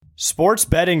Sports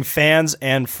betting fans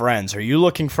and friends, are you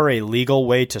looking for a legal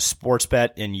way to sports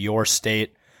bet in your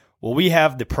state? Well, we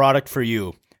have the product for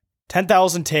you.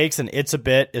 10,000 Takes and It's a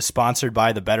Bit is sponsored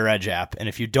by the BettorEdge app. And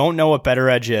if you don't know what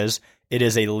BettorEdge is, it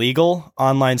is a legal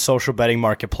online social betting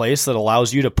marketplace that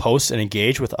allows you to post and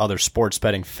engage with other sports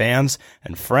betting fans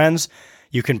and friends.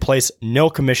 You can place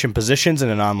no commission positions in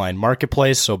an online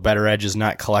marketplace, so BettorEdge is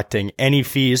not collecting any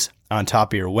fees on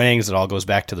top of your winnings. It all goes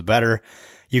back to the bettor.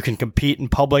 You can compete in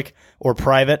public or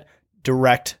private,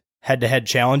 direct head-to-head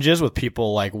challenges with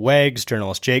people like Wags,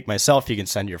 Journalist Jake, myself. You can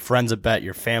send your friends a bet,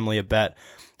 your family a bet.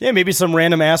 Yeah, maybe some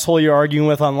random asshole you're arguing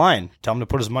with online. Tell him to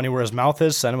put his money where his mouth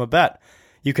is, send him a bet.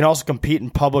 You can also compete in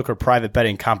public or private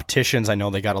betting competitions. I know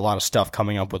they got a lot of stuff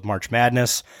coming up with March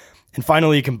Madness. And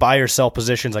finally, you can buy or sell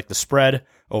positions like the spread,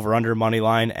 over-under money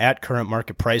line at current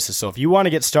market prices. So if you want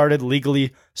to get started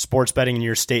legally sports betting in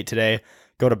your state today,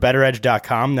 go to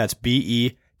bettoredge.com. That's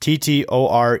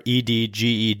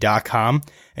BettorEdge.com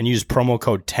and use promo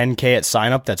code 10K at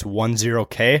sign up. That's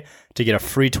 10K to get a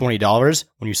free $20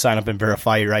 when you sign up and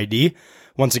verify your ID.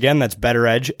 Once again, that's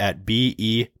BettorEdge at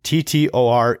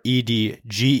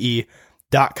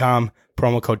BettorEdge.com.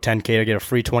 Promo code 10K to get a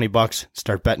free $20.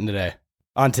 Start betting today.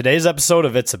 On today's episode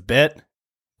of It's a Bit,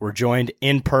 we're joined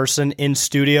in person in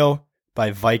studio by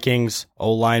Vikings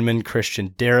O-lineman Christian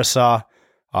Darrisaw.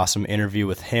 Awesome interview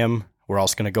with him. We're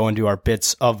also going to go into our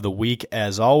bits of the week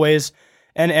as always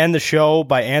and end the show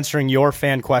by answering your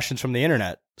fan questions from the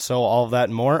internet. So all of that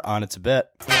and more on It's a Bit.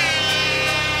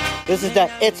 This is the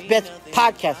It's Bits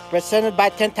podcast presented by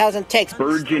 10,000 Takes.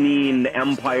 Burgeoning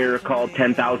empire called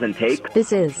 10,000 Takes.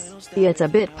 This is the It's a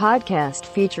Bit podcast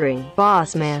featuring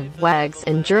Boss Man, Wags,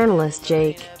 and Journalist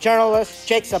Jake. Journalist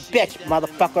Jake's a bitch,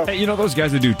 motherfucker. Hey, you know those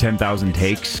guys that do 10,000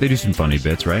 Takes? They do some funny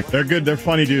bits, right? They're good. They're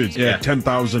funny dudes. Yeah.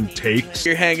 10,000 Takes.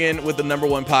 You're hanging with the number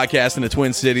one podcast in the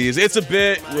Twin Cities. It's a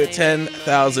Bit with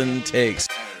 10,000 Takes.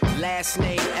 Last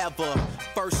name ever,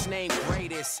 first name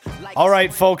greatest. All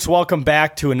right, folks, welcome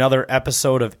back to another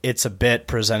episode of It's a Bit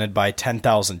presented by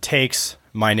 10,000 Takes.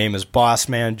 My name is Boss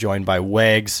Man, joined by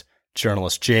Wags,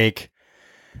 Journalist Jake.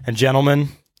 And gentlemen,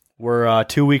 we're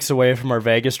 2 weeks away from our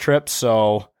Vegas trip,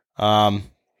 so we're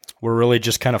really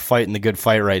just kind of fighting the good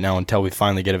fight right now until we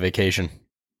finally get a vacation.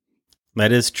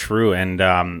 That is true, and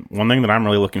one thing that I'm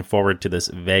really looking forward to this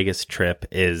Vegas trip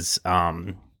is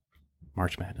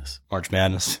March Madness. March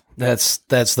Madness. That's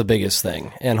the biggest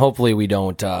thing. And hopefully we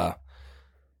don't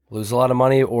lose a lot of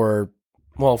money or,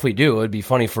 well, if we do, it'd be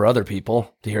funny for other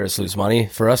people to hear us lose money.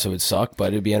 For us, it would suck, but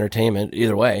it'd be entertainment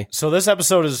either way. So this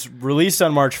episode is released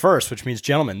on March 1st, which means,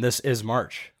 gentlemen, this is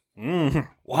March. Mm-hmm.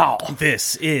 Wow.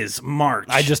 This is March.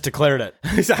 I just declared it.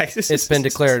 It's been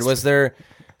declared. Was there...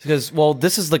 Because, well,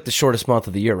 this is like the shortest month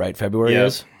of the year, right? February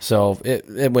is. So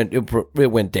it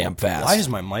went damn fast. Why is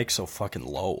my mic so fucking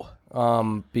low?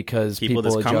 Because people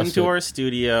just come into our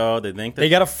studio. They think that they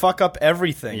gotta fuck up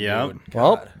everything. Yeah.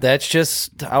 Well, that's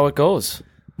just how it goes.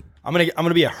 I'm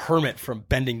gonna be a hermit from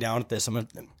bending down at this. I'm gonna,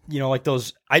 like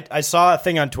those. I saw a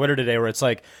thing on Twitter today where it's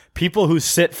like people who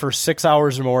sit for 6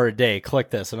 hours or more a day click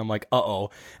this, and I'm like, and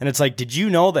it's like, did you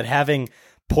know that having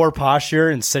poor posture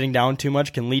and sitting down too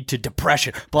much can lead to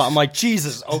depression? But I'm like,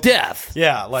 Jesus, death,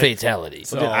 fatality.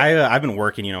 So I've been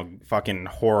working, fucking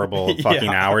horrible fucking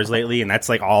hours lately, and that's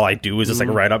like all I do is just like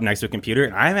right up next to a computer.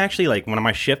 And I'm actually like, when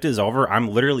my shift is over, I'm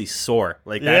literally sore.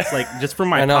 Like that's like just from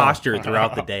my posture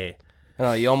throughout the day. I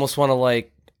know, you almost want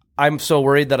to I'm so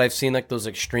worried that I've seen like those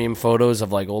extreme photos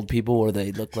of like old people where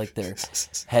they look like their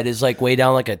head is like way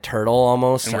down like a turtle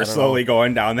almost. And we're slowly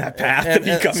going down that path to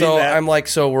becoming so that. I'm like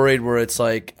so worried where it's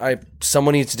like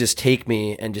someone needs to just take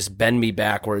me and just bend me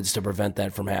backwards to prevent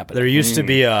that from happening. There used to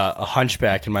be a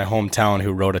hunchback in my hometown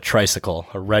who rode a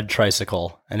red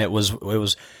tricycle, and there was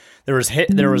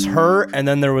her, and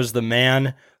then there was the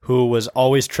man who was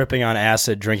always tripping on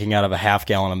acid, drinking out of a half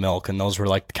gallon of milk, and those were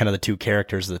like kind of the two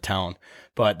characters of the town.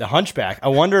 But the hunchback, I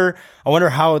wonder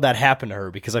how that happened to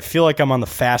her, because I feel like I'm on the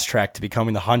fast track to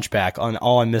becoming the hunchback, and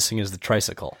all I'm missing is the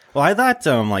tricycle. Well, I thought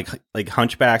like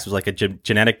hunchbacks was like a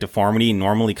genetic deformity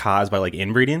normally caused by like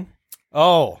inbreeding.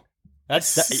 Oh,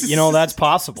 that's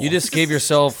possible. You just gave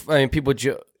yourself. I mean, people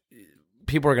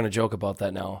are going to joke about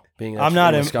that now. I'm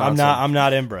not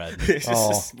inbred.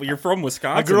 Well, you're from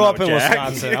Wisconsin. I grew up in Jack.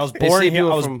 Wisconsin. I was born here.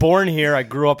 Born here. I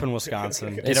grew up in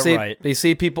Wisconsin. They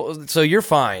see people, so you're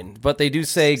fine. But they do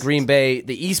say Green Bay,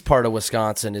 the east part of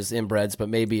Wisconsin, is inbreds, but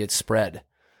maybe it's spread.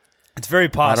 It's very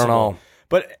possible. I don't know.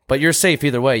 But you're safe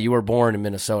either way. You were born in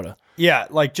Minnesota. Yeah,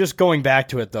 like just going back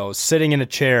to it though, sitting in a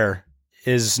chair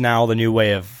is now the new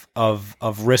way of of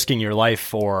risking your life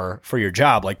for your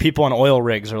job. Like people on oil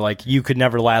rigs are like, you could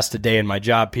never last a day in my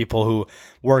job. People who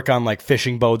work on like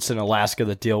fishing boats in Alaska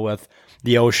that deal with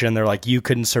the ocean, they're like, you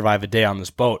couldn't survive a day on this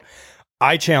boat.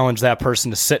 I challenge that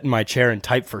person to sit in my chair and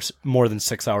type for more than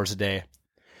 6 hours a day.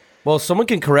 Well, someone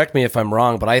can correct me if I'm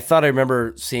wrong, but I thought I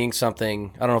remember seeing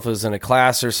something. I don't know if it was in a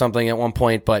class or something at one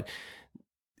point, but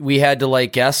we had to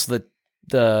like guess the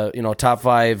top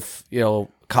 5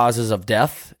 causes of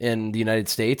death in the United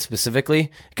States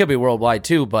specifically. It could be worldwide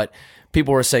too, but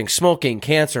people were saying smoking,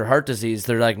 cancer, heart disease.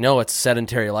 They're like, no, it's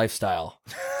sedentary lifestyle.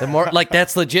 The more like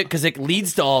that's legit because it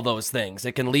leads to all those things.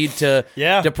 It can lead to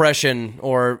depression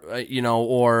or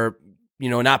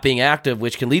not being active,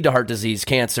 which can lead to heart disease,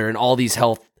 cancer, and all these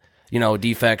health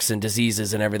defects and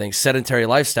diseases and everything. Sedentary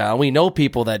lifestyle. We know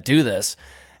people that do this.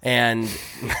 And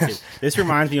this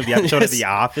reminds me of the episode of The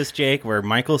Office, Jake, where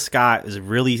Michael Scott is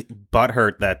really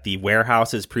butthurt that the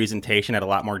warehouse's presentation had a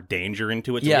lot more danger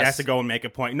into it. So he has to go and make a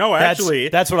point. No, actually,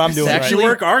 that's what I'm doing. Actually,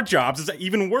 work our jobs is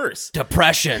even worse.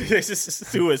 Depression. This is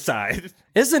suicide.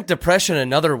 Isn't depression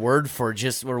another word for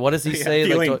what does he say?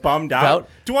 Feeling bummed out.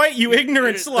 Dwight, you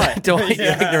ignorant slut. Dwight, you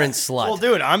ignorant slut. Well,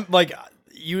 dude, I'm like,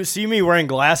 you see me wearing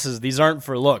glasses. These aren't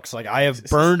for looks. Like, I have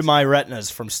burned my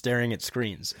retinas from staring at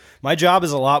screens. My job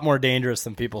is a lot more dangerous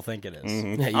than people think it is.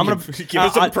 Mm-hmm. I'm gonna give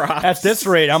us some props. At this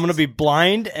rate, I'm going to be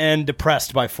blind and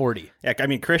depressed by 40. Yeah, I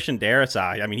mean, Christian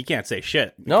Darrisaw, he can't say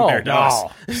shit. No,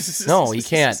 no, he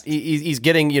can't. He's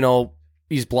getting,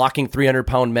 he's blocking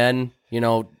 300-pound men.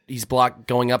 He's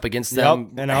going up against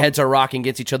them. Yep, heads are rocking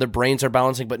against each other. Brains are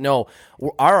balancing. But no,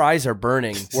 our eyes are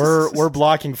burning. We're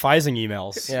blocking phishing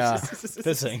emails. Yeah,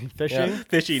 phishing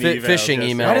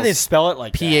emails. Why do they spell it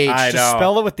like PH? That? Just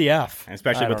spell it with the F. And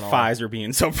especially with Pfizer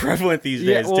being so prevalent these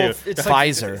days too. It's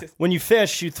Pfizer. Like, when you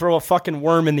fish, you throw a fucking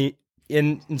worm and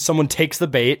someone takes the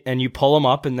bait and you pull them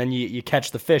up and then you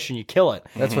catch the fish and you kill it.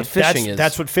 That's what fishing is.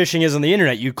 That's what fishing is on the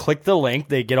internet. You click the link,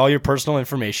 they get all your personal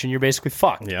information, you're basically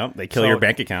fucked. Yeah, they kill your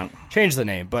bank account. Change the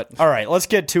name. But all right, let's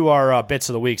get to our bits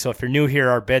of the week. So if you're new here,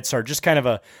 our bits are just kind of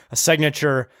a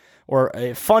signature or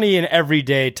a funny and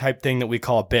everyday type thing that we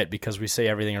call a bit because we say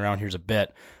everything around here is a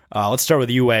bit. Let's start with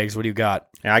you, Wags. What do you got?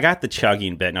 Yeah, I got the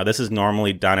chugging bit. Now, this is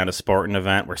normally done at a sporting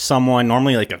event where someone,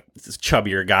 normally like a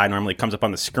chubbier guy, normally comes up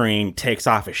on the screen, takes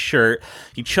off his shirt,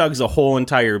 he chugs a whole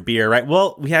entire beer, right?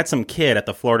 Well, we had some kid at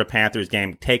the Florida Panthers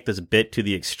game take this bit to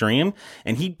the extreme,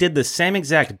 and he did the same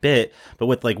exact bit, but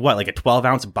with like a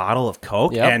 12-ounce bottle of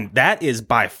Coke, and that is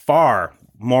by far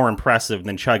more impressive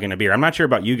than chugging a beer. I'm not sure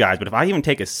about you guys, but if I even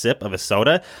take a sip of a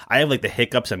soda, I have like the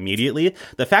hiccups immediately.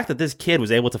 The fact that this kid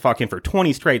was able to fucking for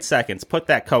 20 straight seconds put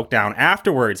that Coke down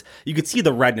afterwards, you could see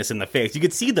the redness in the face. You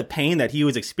could see the pain that he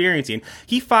was experiencing.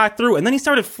 He fought through and then he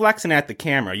started flexing at the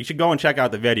camera. You should go and check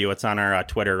out the video. It's on our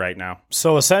Twitter right now.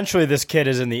 So essentially this kid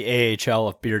is in the AHL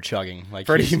of beer chugging. Like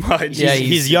pretty much. Yeah,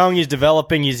 he's young, he's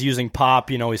developing, he's using pop,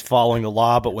 he's following the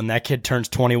law, but when that kid turns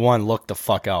 21, look the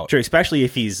fuck out. Sure, especially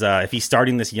if he's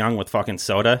starting this young with fucking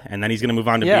soda and then he's going to move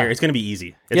on to beer. It's going to be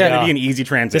easy. It's going to be an easy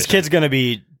transition. This kid's going to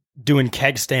be doing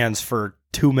keg stands for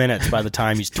 2 minutes by the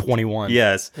time he's 21.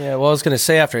 Yes. Yeah, well, I was going to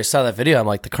say after I saw that video, I'm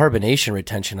like, the carbonation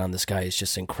retention on this guy is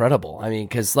just incredible. I mean,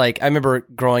 because like I remember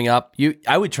growing up,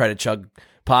 I would try to chug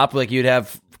pop, like you'd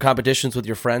have competitions with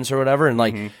your friends or whatever, and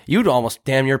like you'd almost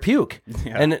damn near puke.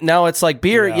 Yeah. And now it's like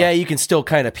beer, you can still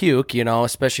kind of puke,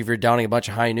 especially if you're downing a bunch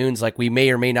of high noons like we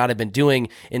may or may not have been doing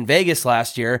in Vegas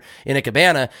last year in a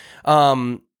cabana.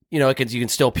 You can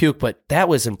still puke, but that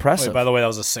was impressive. Wait, by the way, that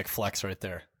was a sick flex right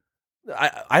there.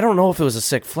 I don't know if it was a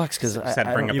sick flex because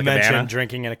you mentioned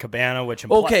drinking in a cabana, which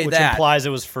implies it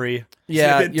was free.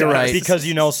 Yeah, you're right. Because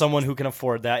you know someone who can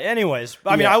afford that. Anyways,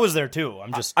 I mean, I was there too.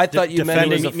 I'm just I thought you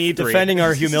meant it was defending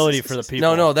our humility for the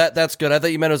people. No, that's good. I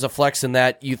thought you meant it was a flex in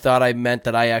that you thought I meant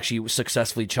that I actually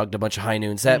successfully chugged a bunch of high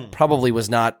noons. That probably was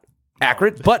not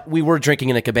accurate, but we were drinking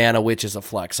in a cabana, which is a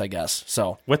flex, I guess.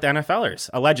 So with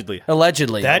NFLers, allegedly,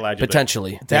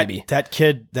 potentially, maybe that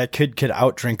kid could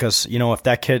outdrink us. If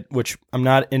that kid, which I'm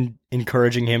not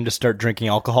encouraging him to start drinking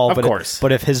alcohol,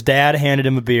 but if his dad handed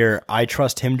him a beer, I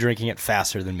trust him drinking it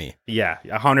faster than me. Yeah,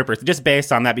 100%. Just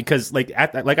based on that, because like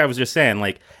I was just saying,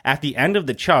 like at the end of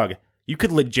the chug, you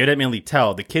could legitimately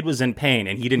tell the kid was in pain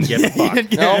and he didn't give a fuck.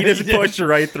 He just pushed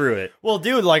right through it. Well,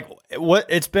 dude, like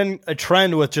it's been a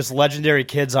trend with just legendary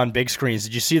kids on big screens.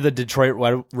 Did you see the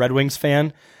Detroit Red Wings fan?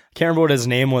 I can't remember what his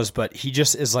name was, but he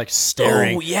just is like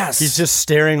staring. Oh, yes. He's just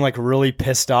staring like really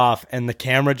pissed off, and the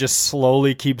camera just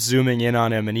slowly keeps zooming in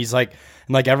on him, and he's like,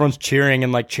 and like everyone's cheering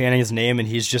and like chanting his name, and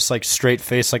he's just like straight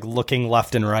face, like looking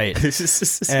left and right.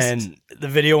 And the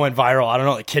video went viral. I don't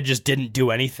know. The kid just didn't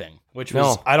do anything, which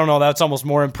was, I don't know, that's almost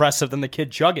more impressive than the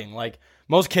kid chugging. Like,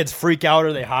 Most kids freak out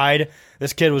or they hide.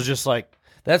 This kid was just like,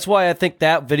 That's why I think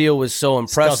that video was so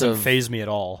this doesn't impressive. faze me at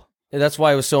all. That's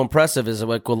why it was so impressive. Is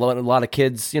like a lot of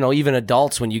kids, even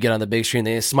adults, when you get on the big screen,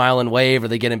 they smile and wave or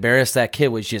they get embarrassed. That kid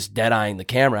was just dead eyeing the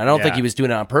camera. I don't think he was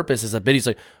doing it on purpose. As a bit, he's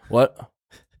like, "What?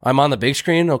 I'm on the big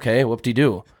screen. Okay,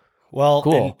 whoop-de-doo." Well,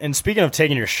 cool. And speaking of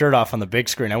taking your shirt off on the big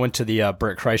screen, I went to the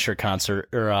Bert Kreischer concert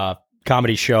or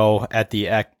comedy show at the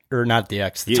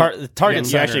Target You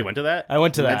Center. actually went to that? I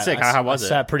went to that. That's sick. How was I it?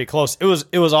 sat pretty close. It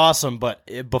was awesome,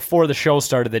 but before the show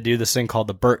started, they do this thing called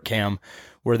the Bert Cam,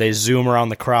 where they zoom around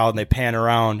the crowd and they pan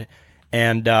around,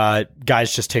 and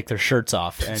guys just take their shirts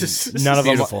off, and none of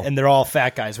them, and they're all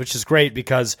fat guys, which is great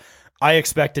because I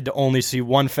expected to only see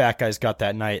one fat guy's gut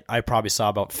that night. I probably saw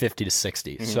about 50 to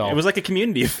 60. So it was like a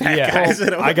community of fat guys.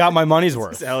 I got my money's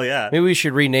worth. Hell yeah. Maybe we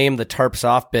should rename the tarps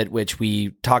off bit, which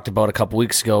we talked about a couple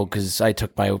weeks ago because I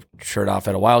took my shirt off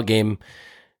at a Wild game.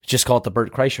 Just call it the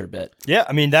Bert Kreischer bit. Yeah,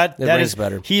 I mean that is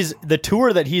better. He's the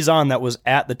tour that he's on that was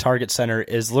at the Target Center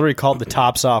is literally called the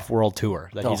Tops Off World Tour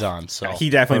that he's on. So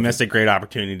he definitely missed a great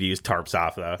opportunity to use tarps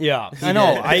off, though. Yeah, I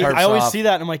know. Tarps I always off. see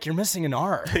that and I'm like, you're missing an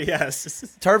R. Yes.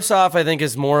 Tarps off, I think,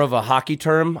 is more of a hockey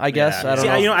term, I guess. I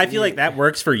don't know. I feel like that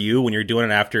works for you when you're doing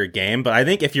it after a game, but I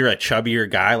think if you're a chubbier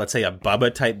guy, let's say a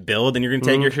Bubba type build, and you're going to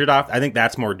take your shirt off, I think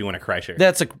that's more doing a Kreischer.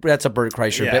 That's a Bert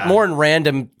Kreischer bit. More in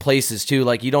random places, too.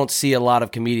 Like, you don't see a lot of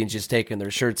comedians just taking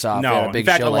their shirts off. No, at a big in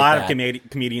fact, show a like lot that. of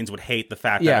comedians would hate the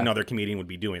fact that another comedian would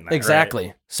be doing that. Exactly.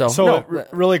 Right? So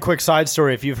really quick side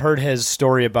story. If you've heard his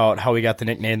story about how he got the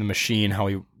nickname The Machine, how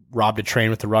he robbed a train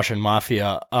with the Russian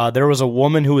mafia, there was a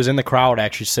woman who was in the crowd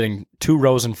actually sitting 2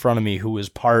 rows in front of me who was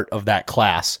part of that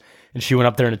class. And she went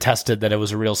up there and attested that it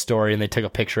was a real story, and they took a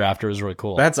picture after. It was really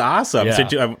cool. That's awesome. Yeah.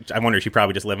 So, I wonder if she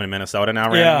probably just living in Minnesota now,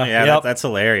 right? Yeah, that's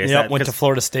hilarious. Yep, went to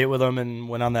Florida State with him and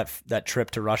went on that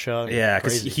trip to Russia. Yeah,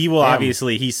 because he will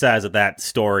obviously, he says that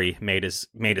story made his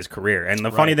career. And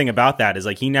the funny thing about that is,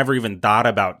 like, he never even thought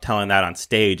about telling that on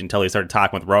stage until he started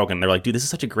talking with Rogan. They're like, dude, this is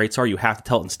such a great story. You have to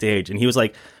tell it on stage. And he was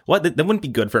like, what? That wouldn't be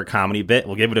good for a comedy bit.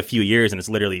 We'll give it a few years, and it's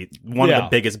literally one of the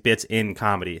biggest bits in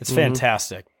comedy. It's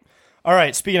fantastic. All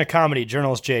right, speaking of comedy,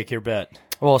 journalist Jake, your bit.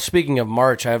 Well, speaking of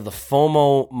March, I have the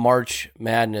FOMO March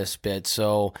Madness bit.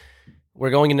 So we're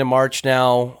going into March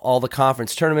now, all the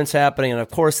conference tournaments happening, and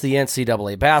of course the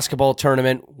NCAA basketball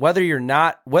tournament. Whether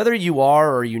you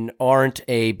are or you aren't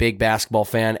a big basketball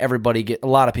fan, a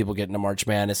lot of people get into March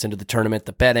Madness, into the tournament,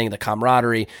 the betting, the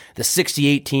camaraderie, the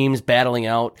 68 teams battling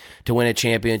out to win a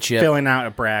championship. Filling out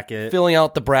a bracket. Filling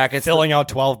out the brackets. Filling out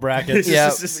 12 brackets. Yeah,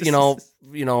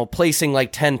 placing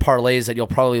like 10 parlays that you'll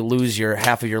probably lose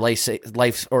half of your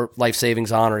life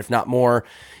savings on, or if not more.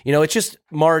 It's just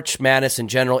March Madness in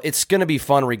general. It's going to be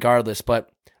fun regardless, but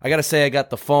I got to say I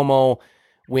got the FOMO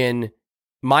when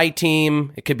my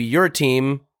team, it could be your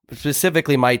team,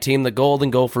 specifically my team, the Golden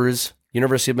Gophers,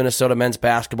 University of Minnesota men's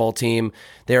basketball team.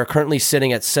 They are currently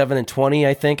sitting at 7-20,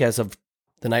 I think, as of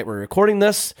the night we're recording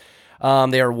this.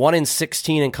 They are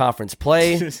 1-16 in conference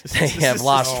play. They have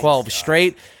lost 12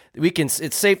 straight.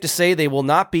 It's safe to say they will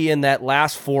not be in that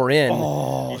last 4 of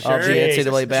the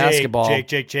NCAA basketball.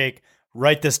 Jake,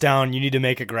 write this down. You need to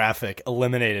make a graphic.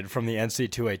 Eliminated from the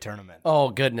NCAA tournament. Oh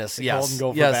goodness, yes.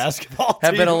 Golden Gopher basketball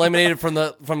have team. been eliminated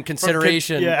from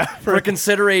consideration. For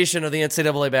consideration of the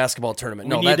NCAA basketball tournament.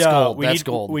 No, that's gold. That's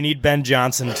gold. We need Ben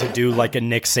Johnson to do like a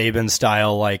Nick Saban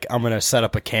style, like I'm going to set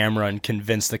up a camera and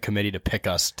convince the committee to pick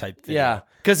us type thing. Yeah,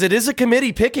 because it is a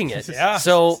committee picking it. Yeah.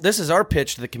 So this is our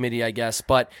pitch to the committee, I guess.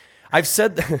 But I've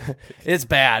said it's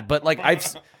bad. But like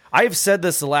I've said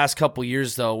this the last couple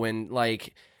years though, when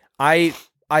like I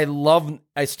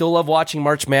still love watching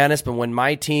March Madness, but when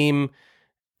my team,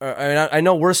 I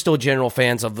know we're still general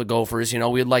fans of the Gophers.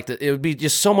 We'd like to. It would be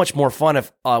just so much more fun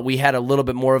if we had a little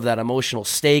bit more of that emotional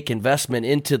stake investment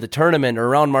into the tournament or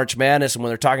around March Madness, and when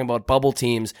they're talking about bubble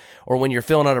teams or when you're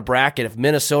filling out a bracket. If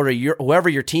Minnesota, whoever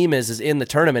your team is in the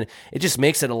tournament, it just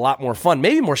makes it a lot more fun.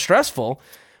 Maybe more stressful,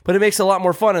 but it makes it a lot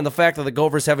more fun. And the fact that the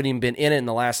Gophers haven't even been in it in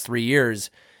the last 3 years,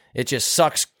 it just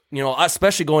sucks.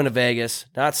 Especially going to Vegas,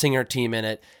 not seeing our team in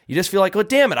it. You just feel like, oh,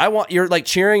 damn it. You're like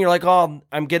cheering. You're like, oh,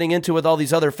 I'm getting into it with all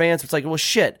these other fans. It's like, well,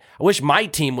 shit. I wish my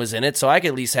team was in it so I could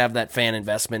at least have that fan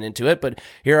investment into it. But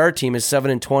here our team is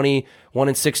 7-20,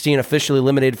 1-16, officially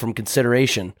eliminated from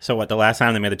consideration. So what, the last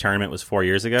time they made the tournament was 4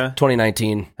 years ago?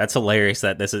 2019. That's hilarious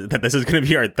that this is going to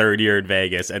be our 3rd year in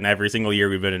Vegas, and every single year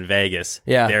we've been in Vegas.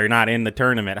 Yeah. They're not in the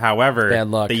tournament. However, bad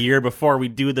luck. The year before we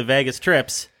do the Vegas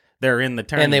trips, they're in the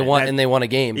tournament. And they won a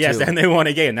game, yes, too. and they won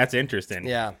a game. That's interesting.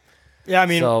 Yeah. Yeah, I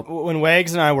mean, So- when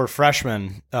Wags and I were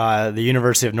freshmen, the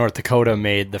University of North Dakota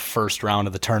made the first round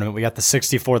of the tournament. We got the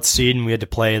 64th seed, and we had to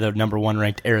play the number 1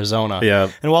 ranked Arizona. Yeah.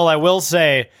 And while I will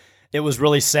say it was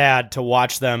really sad to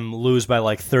watch them lose by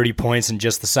like 30 points in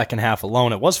just the second half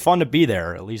alone, it was fun to be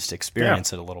there, at least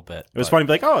experience it a little bit. It was funny to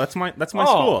be like, oh, that's my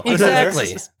school.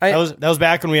 Exactly. That was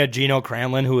back when we had Gino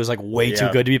Cranlin, who was like way too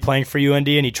good to be playing for UND,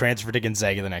 and he transferred to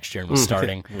Gonzaga the next year and was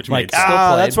starting. Which like, made sense.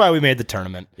 that's why we made the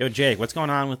tournament. Yo, Jake, what's going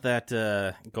on with that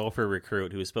Gopher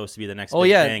recruit who was supposed to be the next Oh,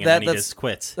 big yeah, thing, and that- then he that's- just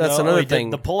quits? That's No, another he did thing.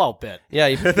 the pull-out bit. Yeah,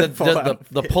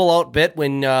 the pull-out bit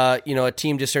when a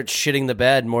team just starts shitting the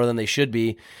bed more than they should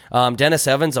be. Dennis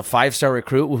Evans, a 5-star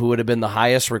recruit who would have been the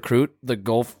highest recruit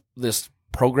this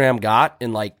program got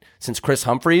since Chris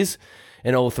Humphreys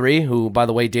in 2003, who, by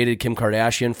the way, dated Kim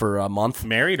Kardashian for a month.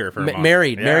 Married her for a month.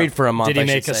 Married for a month. Did he I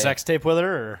make should a say. sex tape with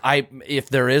her? Or? If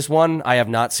there is one, I have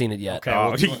not seen it yet. Okay,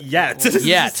 Oh, yet.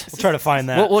 Yet. We'll try to find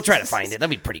that. We'll try to find it.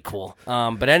 That'd be pretty cool.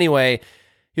 But anyway,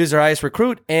 he was their highest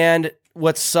recruit. And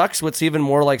what sucks, what's even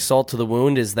more like salt to the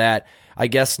wound, is that I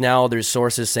guess now there's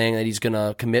sources saying that he's going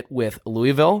to commit with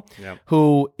Louisville,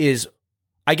 who is,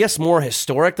 I guess, more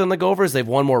historic than the Gophers. They've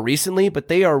won more recently, but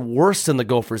they are worse than the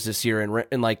Gophers this year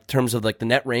in like terms of like the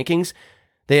net rankings.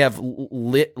 They have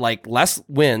less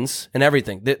wins and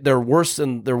everything. They're worse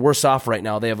and they're worse off right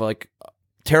now. They have like a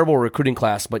terrible recruiting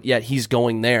class, but yet he's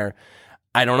going there.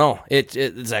 I don't know.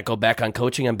 Does that go back on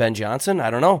coaching on Ben Johnson?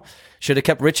 I don't know. Should have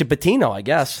kept Richard Pitino, I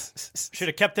guess. Should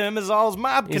have kept him as all his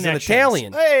mob He's an connections.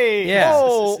 Italian. Hey, Yeah.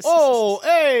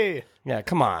 hey. Yeah,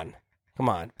 come on.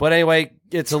 But anyway,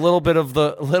 it's a little bit of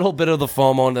the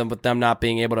FOMO with them not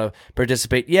being able to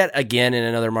participate yet again in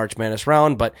another March Madness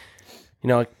round. But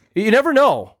you never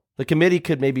know. The committee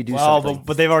could maybe do something.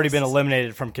 But they've already been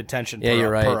eliminated from contention. Yeah,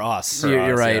 you're right. Per us.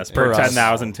 You're right. Yes, per per us.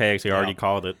 10,000 takes, we already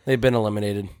called it. They've been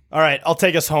eliminated. All right, I'll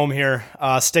take us home here.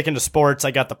 Sticking to sports,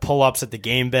 I got the pull-ups at the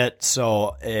game bit.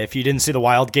 So if you didn't see the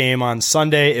Wild game on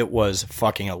Sunday, it was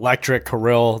fucking electric.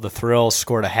 Kirill, the Thrill,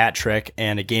 scored a hat trick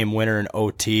and a game winner in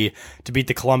OT to beat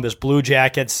the Columbus Blue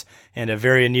Jackets. And a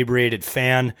very inebriated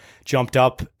fan jumped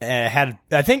up. I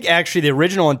think actually the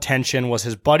original intention was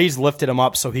his buddies lifted him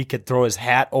up so he could throw his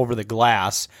hat over the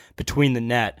glass between the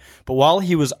net. But while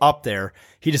he was up there,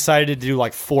 he decided to do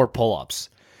like 4 pull-ups.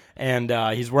 And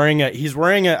he's wearing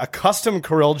a custom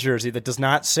Kirill jersey that does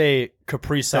not say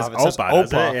Kaprizov. It says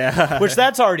Opa, Yeah. which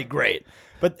that's already great.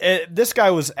 But this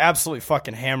guy was absolutely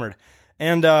fucking hammered.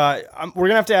 And we're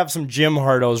going to have some Jim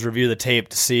Hardos review the tape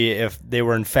to see if they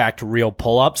were in fact real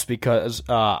pull-ups, because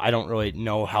I don't really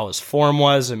know how his form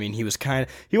was. I mean, he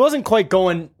wasn't quite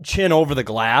going chin over the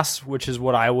glass, which is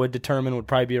what I would determine would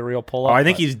probably be a real pull-up. I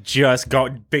think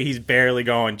he's barely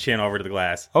going chin over to the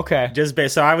glass. Okay.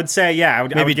 So I would say, I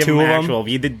would give 2 him of them? actual.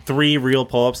 You did 3 real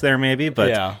pull-ups there, maybe, but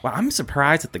Yeah. well, I'm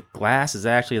surprised that the glass is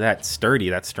actually that sturdy,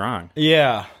 that strong.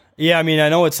 Yeah. Yeah, I mean, I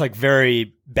know it's like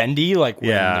very bendy, like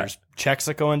when Yeah. there's checks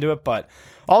that go into it, but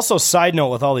also, side note,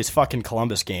 with all these fucking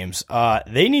Columbus games,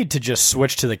 they need to just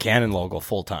switch to the Cannon logo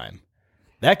full time.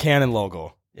 That Cannon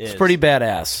logo is It's pretty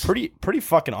badass. pretty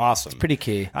fucking awesome. Pretty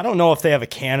key. I don't know if they have a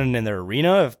cannon in their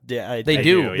arena. If they They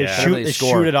do, do. yeah. shoot, they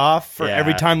score. shoot it off for Yeah.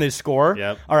 every time they score.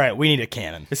 Yep. All right, we need a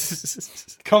cannon.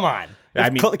 Come on. I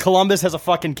If mean- Columbus has a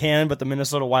fucking cannon, but the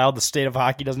Minnesota Wild, the state of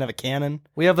hockey, doesn't have a cannon.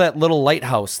 We have that little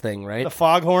lighthouse thing, right? The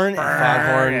foghorn.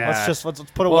 Foghorn. Yeah. Let's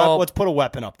put a Well- let's put a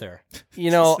weapon up there.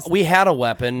 We had a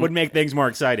weapon. Would make things more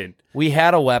exciting. We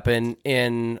had a weapon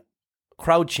in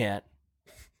crowd chant,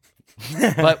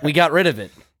 but we got rid of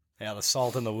it. Yeah, the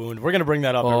salt in the wound. We're gonna bring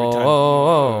that up Oh, every time.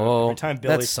 oh. Every time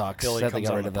Billy That sucks. Billy That they comes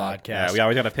got on rid the of that. podcast. Yeah, we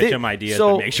always got to pitch They- him ideas,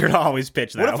 so- but make sure to always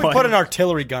pitch that What if we one. put an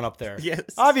artillery gun up there? Yes.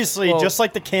 Obviously, Well, just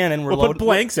like the cannon, we're we'll put loading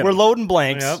blanks in We're them. loading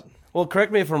blanks. Yep. Well,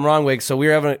 correct me if I'm wrong, Wig. So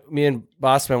me and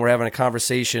Bossman were having a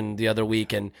conversation the other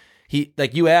week, and he,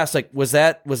 like, you asked, like, was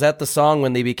that the song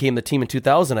when they became the team in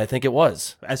 2000? I think it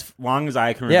was. As long as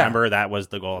I can Yeah. remember, that was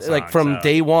the goal. Song, Like from so.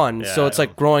 day one. Yeah, So it's I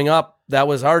like growing up, that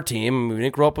was our team. We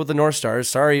didn't grow up with the North Stars.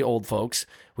 Sorry, old folks.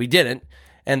 We didn't.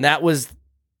 And that was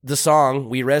the song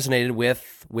we resonated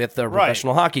with the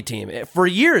professional hockey team. For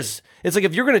years, it's like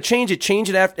if you're going to change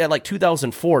it at like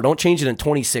 2004. Don't change it in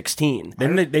 2016.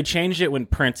 Then they changed it when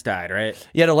Prince died, right?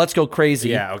 Yeah, no, let's go crazy.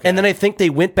 Yeah, okay. And then I think they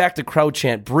went back to crowd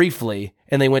chant briefly,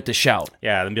 and they went to shout.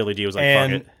 Yeah, then Billy D was like,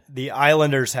 And fuck it. the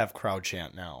Islanders have crowd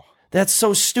chant now. That's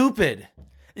so stupid.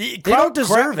 don't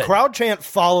deserve it. Crowd chant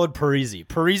followed Parisi.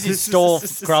 Parisi stole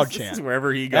crowd chant.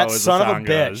 Wherever he goes, that son of a song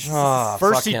bitch. goes. Oh,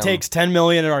 First fuck he him. takes $10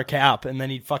 million in our cap, and then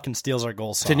he fucking steals our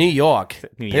goal song. To New York.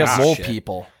 They have mole Shit.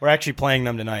 people. We're actually playing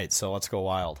them tonight, so let's go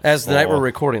wild. As the night we're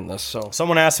recording this, so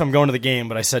Someone asked if I'm going to the game,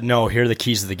 but I said no. Here are the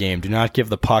keys to the game. Do not give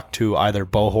the puck to either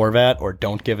Bo Horvat or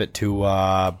don't give it to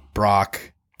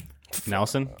Brock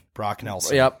Nelson,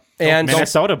 Nelson. yep. And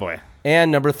Minnesota boy,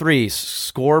 and number 3,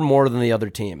 score more than the other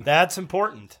team. That's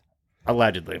important.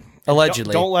 allegedly.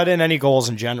 Allegedly. Don't let in any goals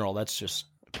in general. That's just,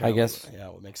 I guess. yeah,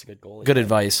 what makes a good goalie. Good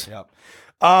advice. Yep.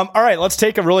 All right, let's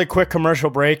take a really quick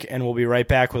commercial break, and we'll be right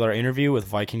back with our interview with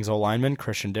Vikings O-lineman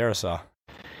Christian Darrisaw.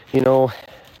 You know,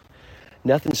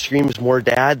 nothing screams more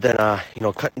dad than,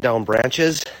 cutting down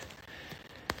branches.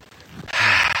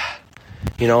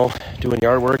 Doing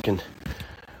yard work and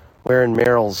wearing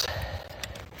Merrills.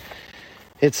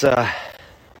 It's a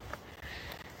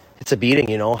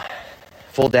beating,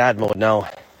 Full dad mode now.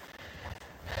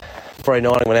 Before I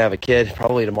know it, I'm going to have a kid,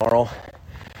 probably tomorrow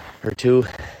or 2.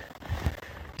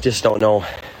 Just don't know.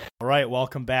 All right,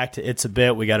 welcome back to It's a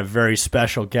Bit. We got a very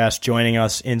special guest joining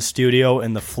us in studio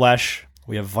in the flesh.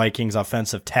 We have Vikings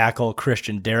offensive tackle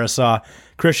Christian Darrisaw.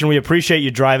 Christian, we appreciate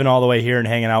you driving all the way here and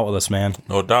hanging out with us, man.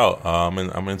 No doubt. I'm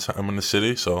in the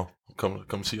city, so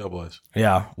come see y'all boys.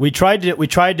 Yeah, we tried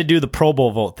to do the Pro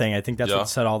Bowl vote thing. I think that's what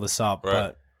set all this up.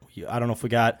 Right. But I don't know if we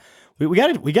got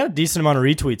a decent amount of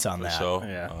retweets on that. So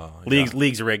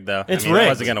League's rigged though. It's It rigged.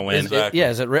 wasn't going to win. Exactly.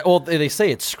 Is it well, they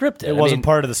say it's scripted. It wasn't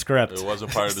part of the script. It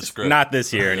wasn't part of the script. Not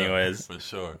this year, anyways. For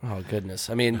sure. Oh goodness!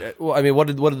 I mean, what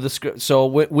did the script? So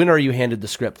when are you handed the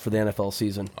script for the NFL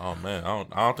season? Oh man, I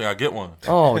don't think I get one.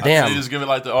 Oh damn! They just give it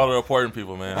like all the important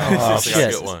people, man. I Oh, don't think I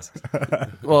shit. get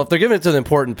one. Well, if they're giving it to the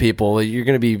important people, you're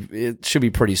going to be. It should be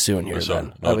pretty soon here. For sure.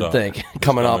 Then No I would doubt. think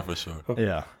coming up. For sure.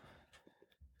 Yeah.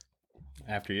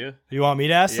 After you. You want me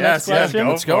to ask the next question?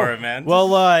 Let's go for it, man.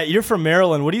 Well, you're from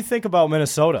Maryland. What do you think about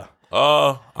Minnesota?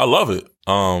 I love it.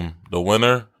 The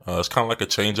winter, it's kind of like a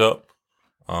change up.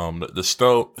 The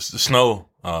snow,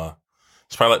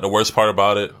 it's probably like the worst part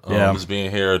about it. Just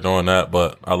being here doing that,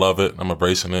 but I love it. I'm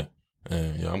embracing it,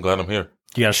 and yeah, I'm glad I'm here.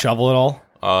 You got to shovel it all?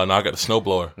 Now I got the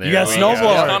snowblower. You got a It's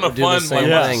snowblower. kind of Do the fun. same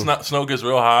Like, thing. when snow gets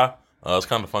real high. It's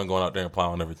kind of fun going out there and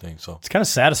plowing everything. So It's kind of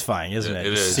satisfying, isn't it? It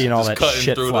Just is. seeing all Just that cutting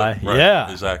shit through fly. right, Yeah,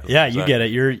 exactly, Yeah, you exactly. get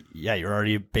it. You're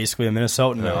already basically a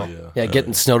Minnesotan now. Yeah,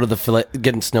 getting snow to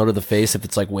the face if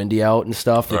it's like windy out and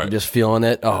stuff. You're Right. just feeling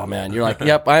it. Oh man, you're like,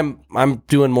 yep, I'm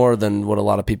doing more than what a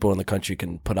lot of people in the country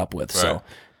can put up with. So Right.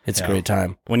 it's a great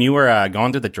time. When you were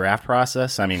going through the draft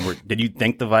process, I mean, did you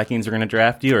think the Vikings were going to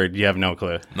draft you, or do you have no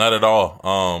clue? Not at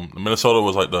all. Minnesota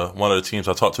was like one of the teams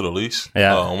I talked to the least.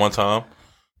 Yeah. One time,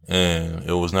 and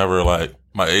it was never like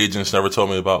my agents never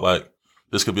told me about like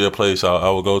this could be a place I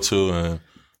would go to, and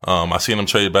I seen them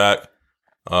trade back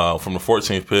from the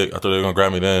 14th pick. I thought they were gonna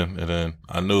grab me then, and then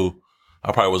I knew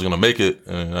I probably wasn't gonna make it,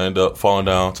 and I ended up falling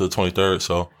down to the 23rd.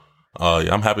 So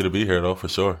yeah, I'm happy to be here though for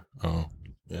sure.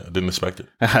 Yeah, I didn't expect it.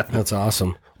 That's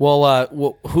awesome.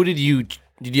 Well, who did you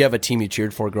have a team you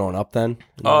cheered for growing up then?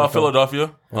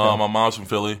 Philadelphia. My mom's from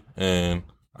Philly, and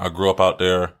I grew up out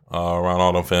there around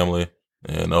all them family,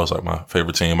 and that was like my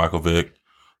favorite team: Michael Vick,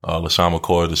 LaShawn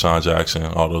McCoy, Deshaun Jackson,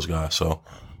 all those guys. So,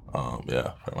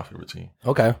 yeah, probably my favorite team.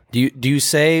 Okay. Do you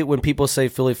say when people say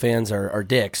Philly fans are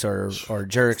dicks or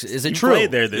jerks? Is it You true?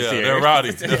 played there this Yeah, year. they're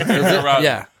rowdy. They're rowdy.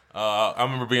 Yeah. I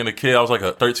remember being a kid. I was like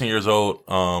 13 years old.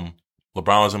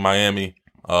 LeBron was in Miami,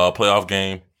 playoff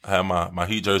game. I had my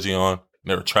Heat jersey on.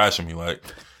 They were trashing me, like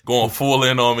going full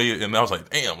in on me, and I was like,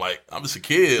 "Damn, like I'm just a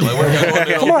kid. Like, what are you going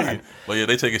there Come on on. me?" But yeah,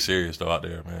 they take it serious though out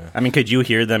there, man. I mean, could you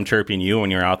hear them chirping you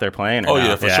when you're out there playing? Or Oh no?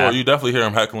 yeah, for sure. You definitely hear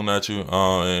them heckling at you,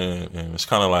 and it's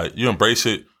kind of like you embrace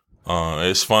it.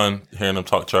 It's fun hearing them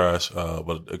talk trash,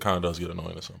 but it kind of does get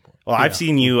annoying at some point. Well, I've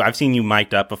seen you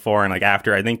mic'd up before, and like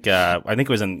after, I think it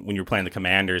was when you were playing the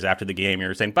Commanders after the game, you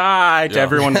were saying bye to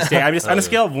everyone. I'm just on a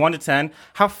scale of 1 to 10.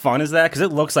 How fun is that? Because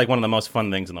it looks like one of the most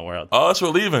fun things in the world. Oh, it's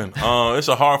relieving. It's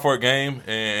a hard-fought game,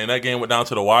 and that game went down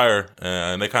to the wire,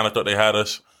 and they kind of thought they had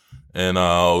us, and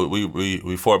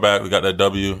we fought back. We got that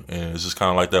W, and it's just kind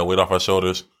of like that weight off our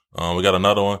shoulders. We got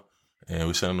another one. And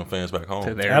we send the fans back home.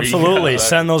 Absolutely.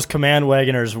 Send those command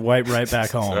wagoners right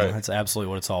back home. Right. That's absolutely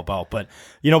what it's all about. But,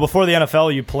 before the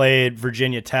NFL, you played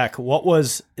Virginia Tech. What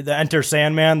was the Enter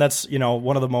Sandman? That's,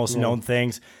 one of the most known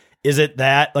things. Is it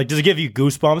that? Like, does it give you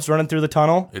goosebumps running through the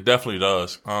tunnel? It definitely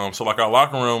does. So, like, our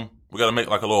locker room, we got to make,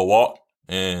 like, a little walk.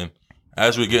 And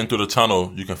as we're getting through the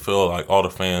tunnel, you can feel, like, all the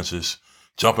fans just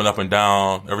jumping up and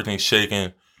down. Everything's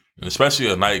shaking. And especially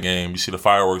a night game, you see the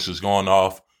fireworks just going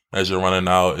off as you're running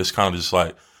out. It's kind of just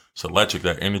like it's electric.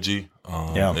 That energy.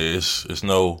 It's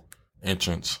no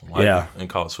entrance in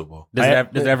college football. Does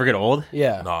it ever get old?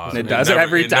 Yeah. No, it does it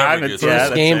every time. It's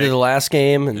first game to the last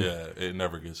game. And it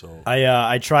never gets old.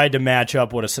 I tried to match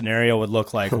up what a scenario would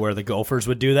look like where the Gophers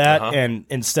would do that, and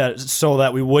instead, so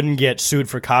that we wouldn't get sued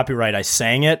for copyright, I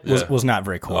sang it. Was not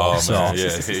very cool. Oh so. man,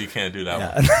 you can't do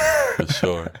that one for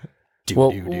sure.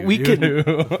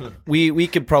 We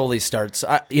could probably start.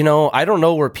 I don't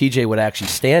know where PJ would actually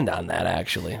stand on that.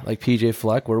 Actually, like PJ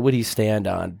Fleck, where would he stand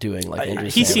on doing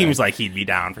like? He seems like he'd be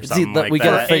down for something like that. We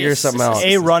gotta figure something out.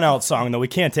 A run out song though. We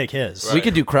can't take his. Right. We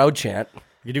could do crowd chant.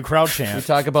 You do crowd chant. We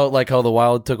talk about like how the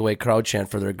Wild took away crowd chant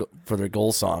for their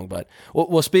goal song. But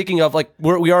well, speaking of like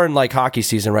we are in like hockey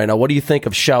season right now. What do you think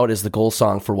of "Shout" as the goal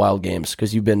song for Wild games?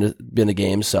 Because you've been to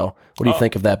games, so what do you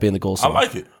think of that being the goal song? I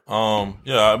like it.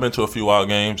 I've been to a few Wild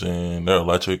games and they're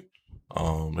electric.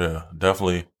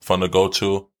 Definitely fun to go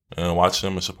to and watch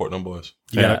them and support them boys.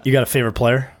 You got a favorite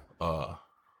player?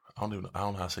 I don't know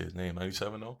how to say his name.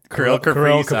 97 though. Kirill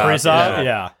Kaprizov.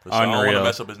 Yeah. Unreal. I don't want to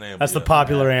mess up his name. That's the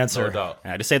popular answer. No doubt.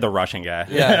 Yeah, just say the Russian guy.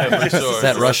 Yeah, for sure.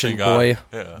 That Russian boy.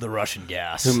 Yeah. The Russian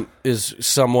gas. Who is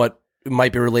somewhat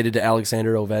might be related to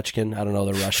Alexander Ovechkin. I don't know.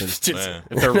 They're Russian. If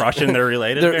they're Russian, they're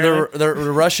related. They're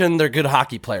Russian. They're good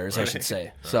hockey players, I should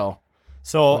say. So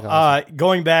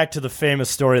going back to the famous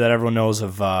story that everyone knows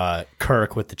of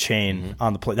Kirk with the chain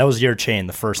on the plate. That was your chain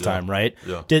the first time, right?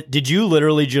 Yeah. Did you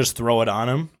literally just throw it on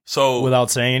him? So without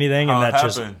saying anything, and that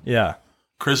happened,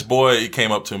 Chris Boyd, he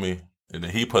came up to me and then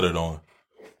he put it on.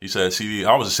 He said, "CD,"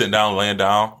 I was just sitting down, laying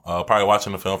down, probably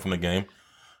watching the film from the game.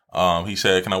 He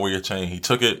said, "Can I wear your chain?" He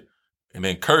took it, and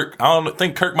then Kirk, I don't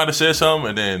think Kirk might have said something,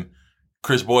 and then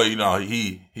Chris Boyd,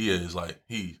 he is like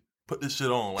he put this shit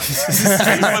on, like he put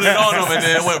it on him, and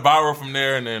then it went viral from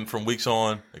there, and then from weeks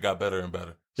on, it got better and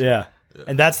better. So, yeah,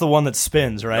 and that's the one that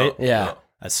spins, right? Yeah.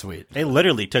 That's sweet. They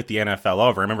literally took the NFL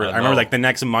over. I remember like the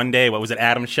next Monday, what was it?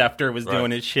 Adam Schefter was doing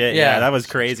his shit. Yeah, that was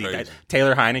crazy.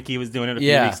 Taylor Heineke was doing it a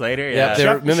few weeks later. Yeah, they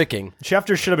were mimicking.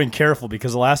 Schefter should have been careful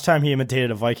because the last time he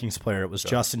imitated a Vikings player, it was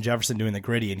Justin Jefferson doing the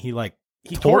gritty, and he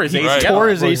tore his ACL. Tore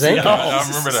his ACL. I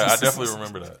remember that. I definitely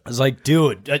remember that. I was like,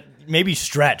 dude, maybe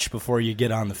stretch before you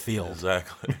get on the field.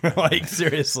 Exactly. Like,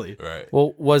 seriously. Right.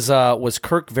 Well, was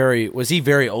Kirk was he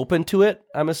very open to it?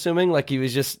 I'm assuming, like he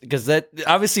was just because that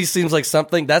obviously seems like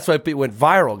something. That's why it went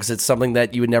viral because it's something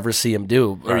that you would never see him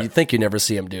do, or you think you never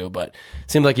see him do. But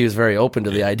it seemed like he was very open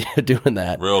to the idea of doing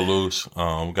that. Real loose.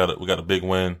 We got a big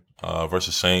win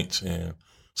versus Saints, and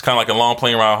it's kind of like a long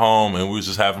plane ride home, and we was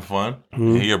just having fun. Mm-hmm.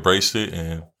 And he embraced it,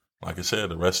 and like I said,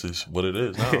 the rest is what it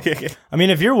is now. I mean,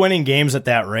 if you're winning games at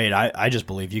that rate, I just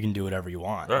believe you can do whatever you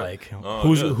want. Right. Like,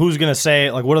 who's going to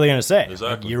say, like, what are they going to say? Exactly.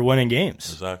 Like, you're winning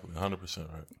games. Exactly.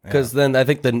 100% right. Because then I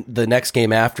think the next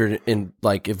game after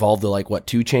evolved to like what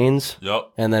 2 chains.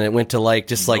 Yep. And then it went to like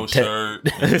just no like shirt,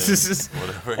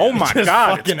 whatever. Oh my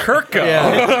god, it's Kirk.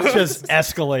 Yeah, it just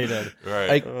escalated.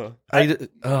 Right.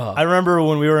 I remember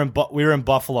when we were in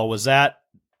Buffalo. Was that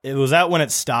when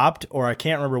it stopped, or I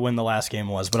can't remember when the last game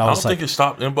was? But I don't think it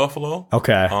stopped in Buffalo.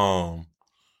 Okay. I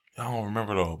don't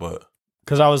remember though, but.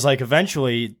 Because I was like,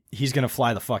 eventually he's gonna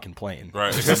fly the fucking plane.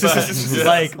 Right.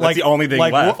 Like the only thing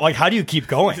left. Like, how do you keep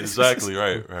going? Exactly.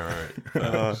 Right.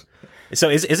 So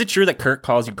is it true that Kirk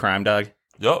calls you Crime Dog?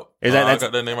 Yep. I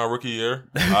got that name my rookie year.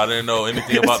 I didn't know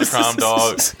anything about the Crime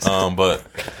Dog. But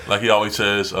like he always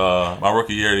says, my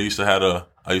rookie year,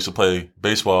 I used to play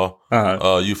baseball,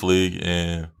 youth league,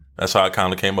 and that's how it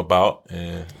kind of came about.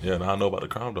 And now I know about the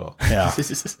Crime Dog. Yeah,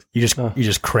 you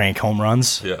just crank home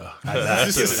runs. Yeah,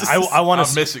 I want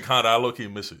to miss it. Kind of, I low key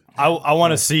miss it. I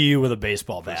want to see you with a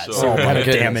baseball bat. Sure. So what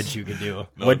damage you can do.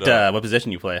 What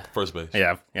position you play? First base.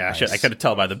 Yeah. Nice. I could have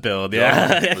tell by the build.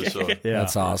 Yeah, for sure. Yeah,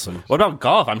 that's awesome. What about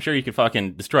golf? I'm sure you could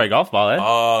fucking destroy a golf ball.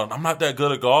 I'm not that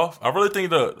good at golf. I really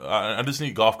think I just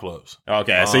need golf clubs.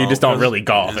 Okay, so you just don't really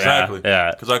golf. Exactly.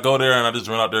 Yeah. Because I go there and I just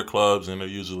run out their clubs, and they're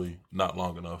usually not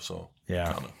long enough. So kind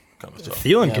of tough.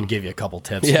 Thielen can give you a couple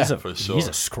tips. Yeah, for sure. He's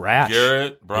a scratch.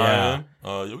 Garrett, Brian. We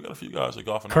got a few guys that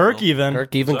golf. Kirk even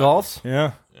golfs.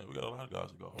 Yeah. Yeah, we got a lot of guys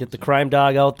that golf. Get the Crime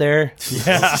Dog out there.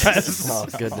 Yeah. Oh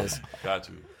goodness. Got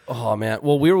to. Oh man.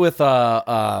 Well, we were with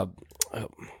KJ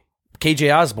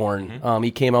Osborne. Mm-hmm.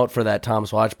 He came out for that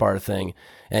Tom's Watch Bar thing,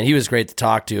 and he was great to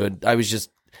talk to. And I was just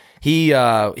he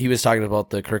was talking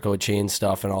about the Kirk O'Chain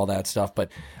stuff and all that stuff.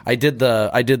 But I did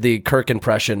the Kirk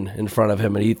impression in front of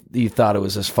him, and he thought it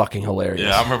was just fucking hilarious.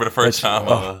 Yeah, I remember the first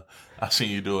time I seen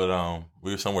you do it.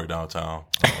 We were somewhere downtown,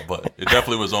 but it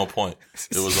definitely was on point.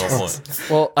 It was on point.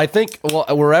 Well, I think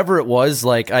wherever it was,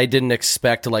 like I didn't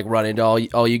expect to like run into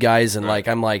all you guys, and like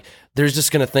I'm like they're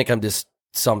just gonna think I'm just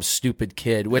some stupid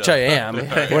kid, which I am,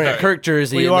 wearing a Kirk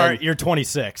jersey. Well, you're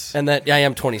 26. And that I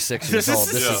am 26 years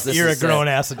old. You're a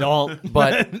grown-ass adult.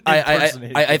 But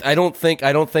I don't think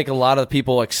a lot of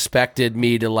people expected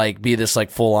me to like be this like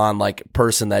full-on like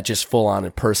person that just full-on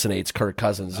impersonates Kirk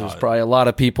Cousins. There's probably a lot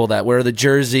of people that wear the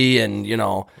jersey and,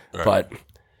 but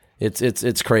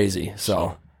it's crazy.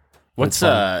 So what's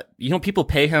people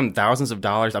pay him thousands of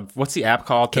dollars. What's the app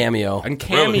called? Cameo. And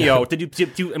Cameo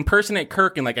to impersonate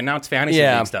Kirk and like announce fantasy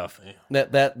league stuff.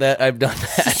 That I've done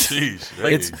that. Jeez,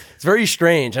 it's very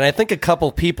strange, and I think a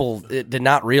couple people did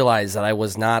not realize that I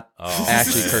was not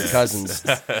actually Kirk Cousins.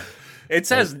 It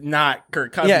says not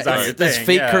Kirk Cousins on your thing. It's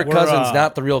fake Kirk Cousins,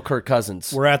 not the real Kirk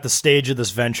Cousins. We're at the stage of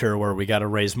this venture where we got to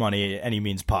raise money any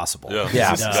means possible.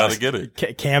 Yeah. Got to get it.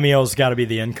 Cameo's got to be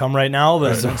the income right now.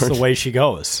 That's the way she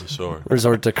goes. For sure.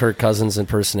 Resort to Kirk Cousins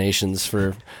impersonations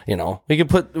for, we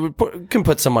can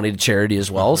put some money to charity as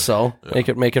well. So make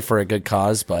it for a good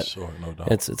cause, but sure, no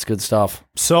doubt. It's good stuff.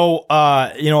 So,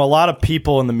 a lot of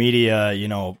people in the media,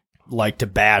 like to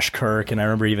bash Kirk, and I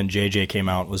remember even JJ came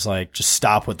out and was like, just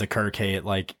stop with the Kirk hate.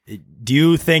 Like, do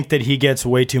you think that he gets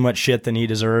way too much shit than he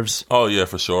deserves? Oh yeah,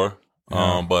 for sure.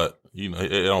 But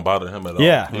it don't bother him at all.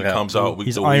 Yeah, he comes out week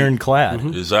he's to week.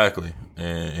 ironclad. Exactly,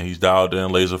 and he's dialed in,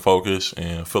 laser focused,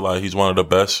 and I feel like he's one of the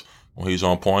best when he's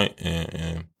on point,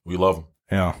 and we love him.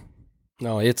 Yeah.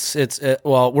 No,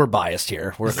 well, we're biased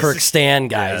here. We're Kirk Stan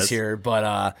guys here,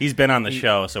 but he's been on the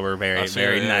show, so we're very,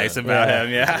 very nice about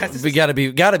him. Yeah, we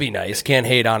gotta be nice. Can't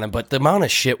hate on him, but the amount of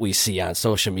shit we see on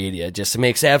social media just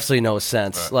makes absolutely no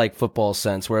sense, like football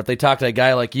sense. Where if they talk to a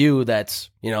guy like you, that's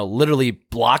literally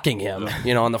blocking him,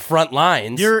 on the front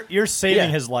lines, you're saving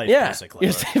his life, basically.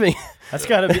 You're saving. That's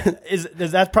gotta be.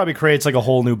 That probably creates like a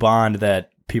whole new bond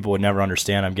that people would never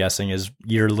understand. I'm guessing is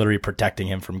you're literally protecting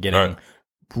him from getting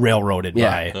railroaded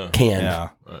by canned.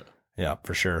 Yeah,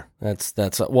 for sure. That's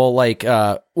well, like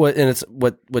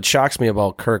what shocks me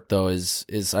about Kirk though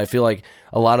is I feel like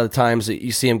a lot of the times that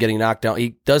you see him getting knocked down,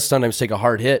 he does sometimes take a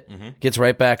hard hit, gets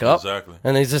right back up,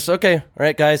 and he's just okay. All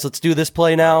right, guys, let's do this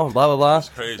play now. Blah blah blah. It's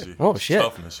crazy. Oh shit,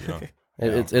 toughness,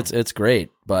 it's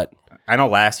great, but. I know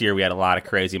last year we had a lot of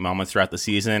crazy moments throughout the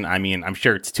season. I mean, I'm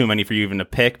sure it's too many for you even to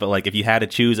pick, but like if you had to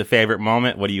choose a favorite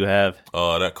moment, what do you have?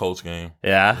 That Colts game.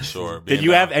 Yeah? For sure. Did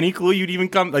you have any clue you'd even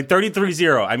come, like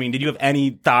 33-0? I mean, did you have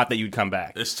any thought that you'd come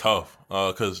back? It's tough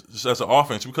because as an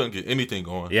offense, we couldn't get anything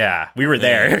going. Yeah, we were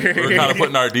there. We were kind of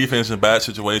putting our defense in bad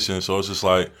situations, so it's just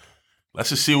like, let's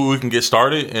just see where we can get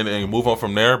started and move on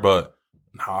from there, but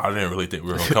no, I didn't really think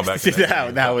we were going to come back to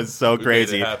that was so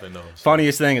crazy. Happen, though, so.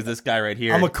 Funniest thing is this guy right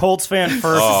here. I'm a Colts fan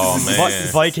first. Oh,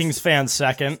 man. Vikings fan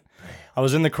second. I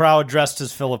was in the crowd dressed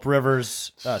as Phillip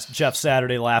Rivers. Jeff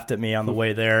Saturday laughed at me on the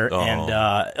way there, and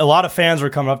a lot of fans were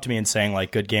coming up to me and saying,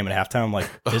 like, good game at halftime. I'm like,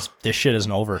 this shit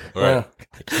isn't over. Right.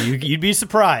 You'd be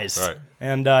surprised. Right.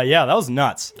 And, that was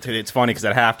nuts. Dude, it's funny because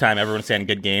at halftime, everyone's saying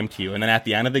good game to you. And then at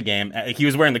the end of the game, he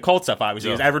was wearing the Colts stuff,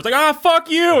 obviously. Everyone's like,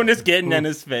 fuck you, and just getting in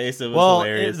his face. It was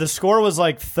hilarious. The score was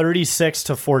like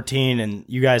 36-14, and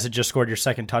you guys had just scored your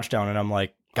second touchdown. And I'm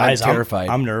like, guys, I'm terrified.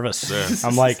 I'm nervous. Yeah.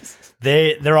 I'm like,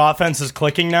 their offense is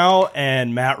clicking now,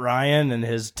 and Matt Ryan and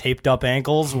his taped up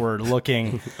ankles were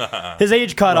looking. His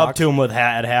age caught up to him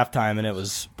at halftime, and it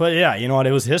was. But yeah, you know what?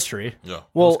 It was history. Yeah,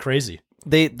 well, it was crazy.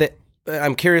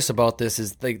 I'm curious about this.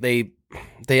 Is they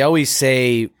always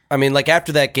say? I mean, like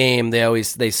after that game,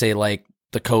 they say like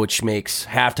the coach makes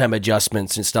halftime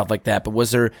adjustments and stuff like that. But was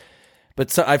there?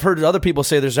 But I've heard other people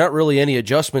say there's not really any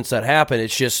adjustments that happen.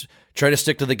 It's just try to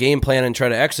stick to the game plan and try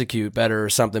to execute better or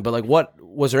something. But like, what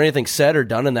was there anything said or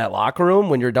done in that locker room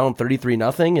when you're down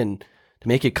 33-0 and to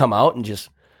make you come out and just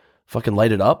fucking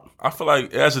light it up? I feel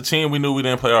like as a team, we knew we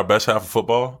didn't play our best half of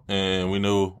football, and we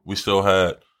knew we still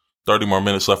had 30 more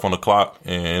minutes left on the clock,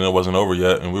 and it wasn't over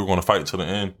yet, and we were going to fight to the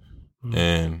end.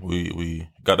 And we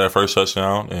got that first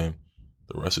touchdown, and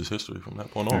the rest is history from that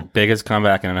point on. Biggest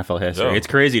comeback in NFL history. Yeah. It's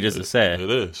crazy just to say.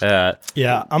 It is.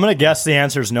 Yeah, I'm going to guess the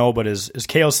answer is no, but is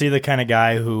KOC the kind of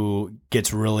guy who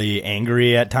gets really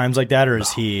angry at times like that, or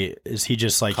is he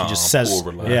just like, calm, he just says,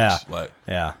 relaxed,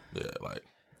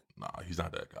 nah, he's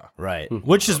not that guy. Right.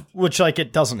 Which like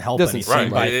it doesn't help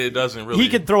anything. Right. It doesn't really. He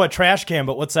could throw a trash can,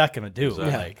 but what's that going to do?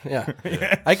 Exactly.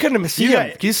 Yeah. I couldn't see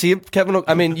him. Can you see him, Kevin?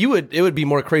 I mean, it would be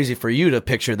more crazy for you to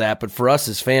picture that, but for us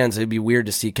as fans, it'd be weird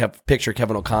to see picture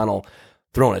Kevin O'Connell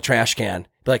throwing a trash can.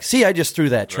 Be like, see, I just threw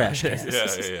that trash can.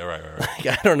 Right. Like,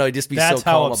 I don't know. He'd just be That's so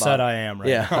calm how upset about I am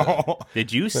now.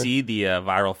 Did you see the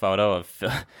viral photo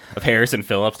of Harrison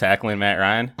Phillips tackling Matt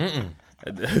Ryan?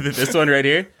 This one right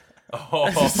here. Oh,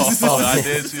 I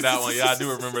did see that one. Yeah, I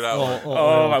do remember that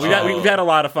one. We've had a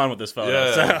lot of fun with this photo.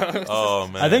 Yeah. So. Oh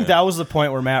man. I think that was the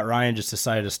point where Matt Ryan just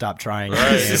decided to stop trying.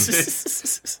 Right.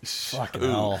 Fucking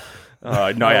hell.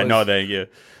 No, thank you.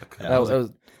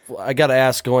 I got to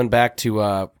ask, going back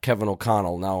to Kevin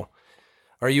O'Connell now,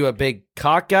 are you a big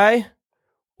cock guy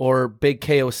or big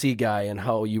KOC guy, and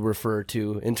how you refer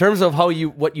to, in terms of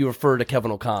what you refer to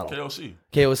Kevin O'Connell?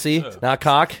 KOC, yeah. Not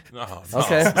cock. No.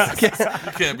 Okay.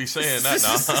 You can't be saying that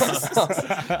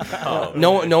now.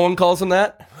 No one calls him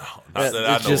that. Not that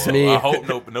I know just of. me. I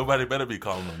hope nobody better be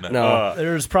calling him that. No,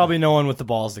 there's probably no one with the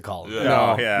balls to call him.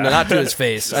 Yeah. No, not to his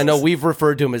face. I know we've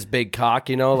referred to him as big cock.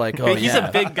 Like, he's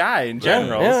a big guy in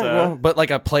general. Yeah, so. well, but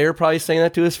like a player probably saying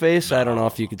that to his face. I don't know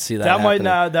if you could see that.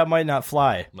 That might not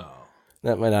fly. No.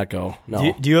 That might not go.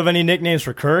 No. Do you have any nicknames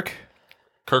for Kirk?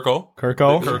 Kirko.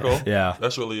 Kirko? Yeah.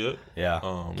 That's really it. Yeah.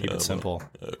 Keep it simple.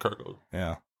 Kirko.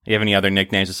 Yeah. You have any other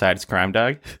nicknames besides Crime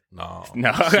Dog?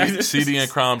 No. CD and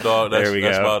Crime Dog. That's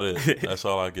about it. That's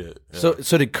all I get. Yeah.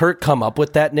 So did Kirk come up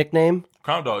with that nickname?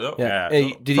 Crime Dog. Yep. Yeah.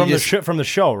 Hey, did from the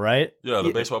show, right? Yeah,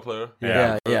 the baseball player.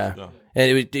 Yeah.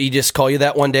 And did he just call you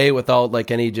that one day without like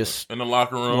any in the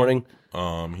locker room? Warning?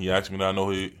 He asked me that I know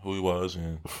who he was,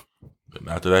 and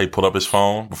after that he pulled up his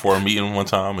phone before a meeting one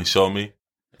time. He showed me.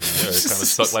 Yeah, it kind of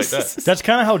stuck like that. That's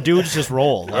kind of how dudes just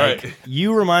roll. Like, right.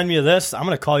 You remind me of this, I'm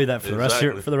going to call you that for the rest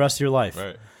of your life.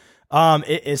 Right.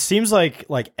 It seems like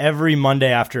every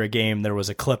Monday after a game there was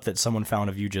a clip that someone found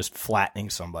of you just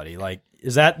flattening somebody. Like,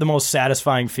 is that the most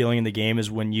satisfying feeling in the game? Is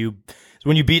when you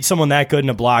beat someone that good in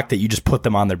a block that you just put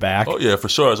them on their back? Oh yeah, for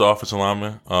sure. As an offensive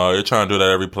lineman, you're trying to do that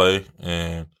every play,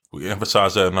 and we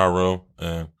emphasize that in our room.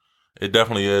 And it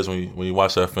definitely is when you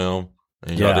watch that film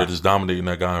and you're out there just dominating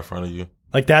that guy in front of you.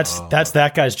 Like that's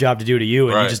that guy's job to do to you,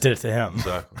 and you just did it to him.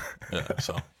 Exactly. Yeah.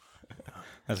 So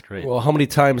that's great. Well, how many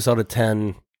times out of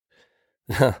 10?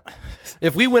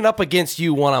 If we went up against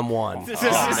you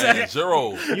 1-on-1,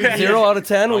 0. 0 out of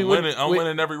 10. I'm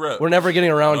winning every rep. We're never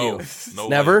getting around you. No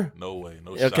never. Way, no way.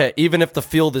 No okay. shot. Even if the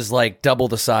field is like double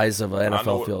the size of an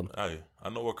NFL field. I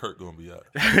know where Kirk gonna be at.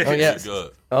 Oh yeah.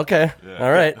 Good. Okay. Yeah.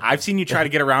 All right. I've seen you try to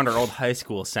get around our old high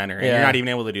school center, and you're not even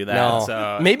able to do that. No.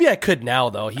 So. Maybe I could now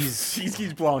though.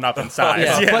 He's blown up in size.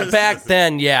 Yeah. But back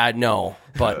then, no.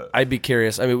 But I'd be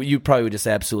curious. I mean, you probably would just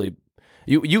absolutely.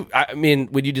 I mean,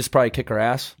 would you just probably kick her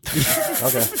ass?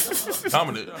 Okay.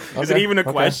 Dominant. Is it even a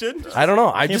question? I don't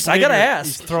know. I gotta ask.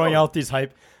 He's throwing out these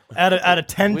hype. Out of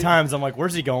 10 times, I'm like,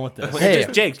 where's he going with this? Hey,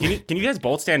 Jake, can you guys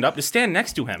both stand up? Just stand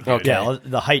next to him. Okay. Yeah,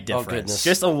 the height difference.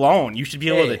 Just alone, you should be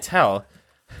able to tell.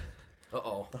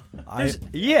 Uh-oh.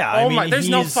 There's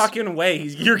no fucking way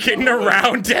you're getting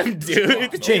around him,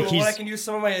 dude. Jake, I can use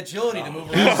some of my agility to move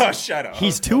around. Oh, shut up.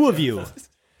 He's two of you.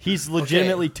 He's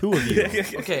legitimately two of you.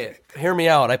 Okay, hear me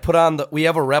out. I put on we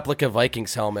have a replica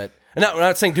Vikings helmet. I'm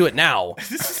not saying do it now.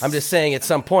 I'm just saying at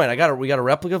some point we got a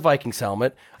replica Vikings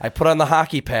helmet. I put on the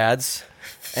hockey pads,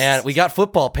 and we got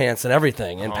football pants and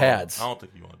everything and pads. I don't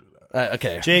think you want to do that.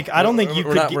 Okay, Jake, I don't think you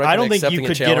could. I don't think you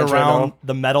could get around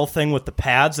the metal thing with the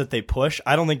pads that they push.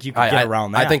 I don't think you could get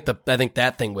around that. I think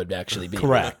that thing would actually be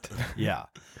correct. Yeah.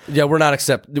 Yeah, we're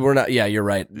not. Yeah, you're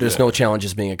right. There's no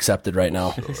challenges being accepted right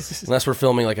now, unless we're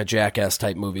filming like a Jackass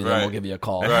type movie. Then we'll give you a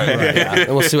call. Right. Yeah,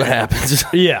 and we'll see what happens.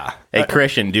 Yeah. Hey,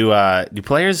 Christian, do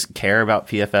players care about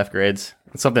PFF grades?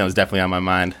 It's something that was definitely on my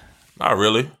mind. Not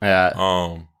really. Yeah.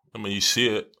 I mean, you see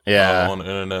it. Yeah. On the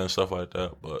internet and stuff like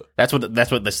that, but that's what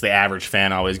the average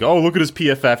fan always go. Oh, look at his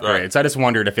PFF grades. I just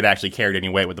wondered if it actually carried any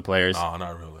weight with the players. Oh,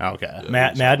 not really. Okay.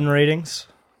 Yeah, Madden ratings.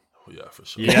 Yeah, for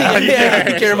sure. Yeah,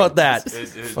 you care about that.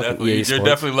 You're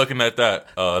definitely looking at that,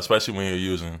 especially when you're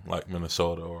using like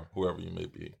Minnesota or whoever you may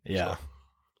be. Yeah.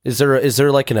 So. Is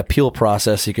there like an appeal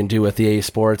process you can do with EA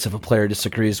Sports if a player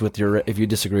disagrees with if you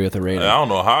disagree with the rating? I don't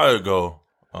know how it go,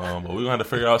 but we're gonna have to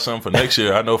figure out something for next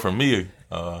year. I know for me,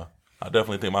 I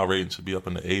definitely think my rating should be up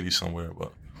in the 80s somewhere,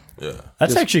 but. Yeah,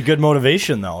 that's actually good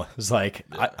motivation, though. It's like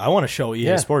I want to show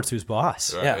EA Sports who's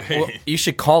boss. Right. Yeah, well, you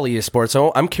should call EA Sports.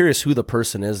 So I'm curious who the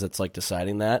person is that's like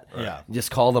deciding that. Right. Yeah,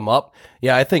 just call them up.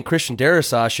 Yeah, I think Christian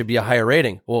Darrisaw should be a higher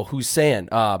rating. Well, who's saying?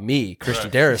 Me, Christian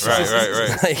Darrisaw. Right.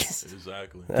 Like,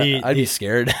 exactly. I'd be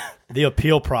scared. The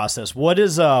appeal process. What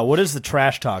is the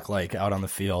trash talk like out on the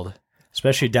field,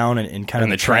 especially down in kind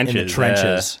of the trenches? In the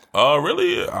trenches.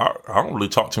 Really, I don't really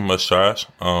talk too much trash.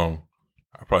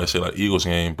 I probably say like Eagles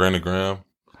game, Brandon Graham.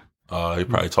 He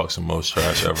probably talks the most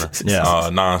trash ever. Yeah.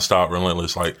 Nonstop,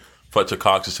 relentless. Like Fletcher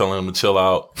Cox is telling him to chill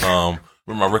out. Remember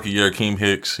my rookie year, Akeem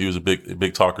Hicks. He was a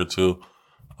big talker too.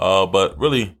 But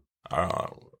really,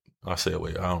 I say it.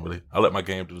 I don't really. I let my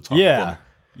game do the talking. Yeah.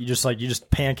 You just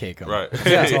pancake them. Right.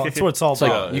 That's what it's all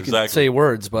about. You can say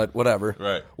words, but whatever.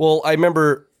 Right. Well, I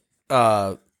remember,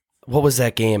 what was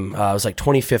that game? It was like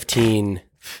 2015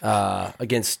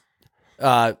 against,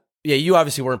 you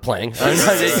obviously weren't playing. It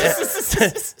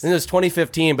was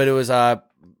 2015, but it was,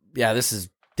 this is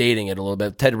dating it a little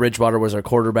bit. Ted Bridgewater was our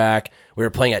quarterback. We were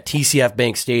playing at TCF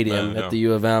Bank Stadium at the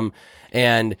U of M,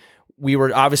 and we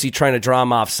were obviously trying to draw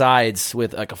them off sides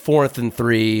with like a 4th and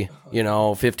 3,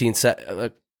 15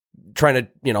 trying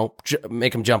to,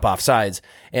 make them jump off sides.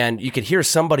 And you could hear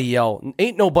somebody yell,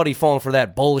 "Ain't nobody falling for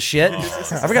that bullshit."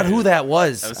 I forgot who that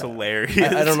was. That was hilarious.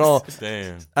 I don't know.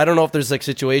 Damn. I don't know if there's like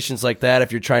situations like that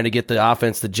if you're trying to get the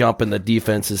offense to jump and the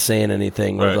defense is saying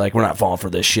anything. Right. Like, we're not falling for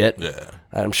this shit. Yeah.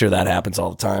 I'm sure that happens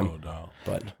all the time. No doubt.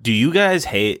 But do you guys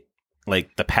hate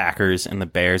like the Packers and the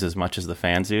Bears as much as the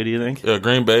fans do you think? Yeah,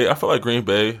 Green Bay. I feel like Green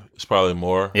Bay is probably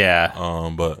more. Yeah.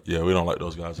 But yeah, we don't like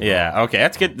those guys. Yeah. Okay.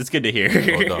 That's good. That's good to hear.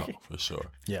 No doubt, for sure.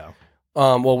 Yeah.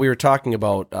 Well, we were talking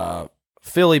about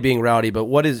Philly being rowdy, but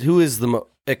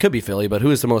it could be Philly, but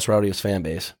who is the most rowdiest fan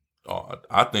base?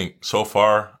 I think so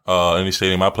far, any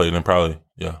stadium I played in, probably,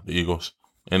 the Eagles.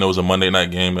 And it was a Monday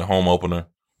night game, the home opener,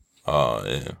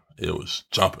 and it was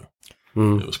jumping.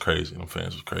 It was crazy. Them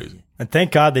fans was crazy. And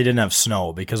thank God they didn't have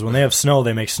snow, because when they have snow,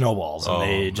 they make snowballs and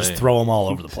they just throw them all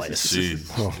over the place. Jeez.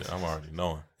 Yeah, I'm already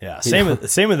knowing. Yeah, same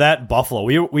with that Buffalo.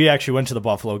 We actually went to the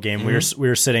Buffalo game. We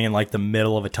were sitting in like the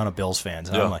middle of a ton of Bills fans.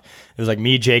 And I'm like, it was like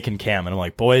me, Jake, and Cam, and I'm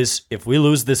like, boys, if we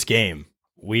lose this game,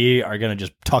 we are gonna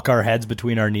just tuck our heads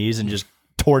between our knees and just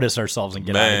tortoise ourselves and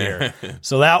get out of here.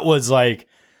 So that was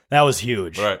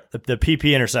huge. Right. The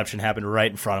PP interception happened right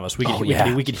in front of us. We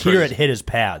could hear it hit his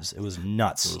pads. It was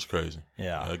nuts. It was crazy.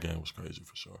 Yeah, that game was crazy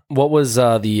for sure. What was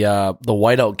the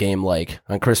whiteout game like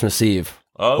on Christmas Eve?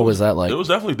 What was that like? It was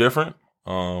definitely different.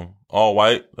 All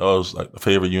white. That was like the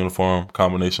favorite uniform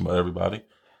combination by everybody.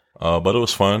 But it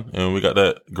was fun, and we got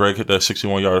that. Greg hit that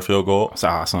 61-yard field goal. That's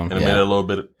awesome. And it made it a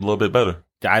little bit better.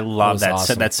 I love that.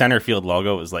 Awesome. That center field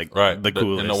logo was like the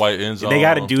coolest. In the white end zone. They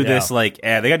got to do this they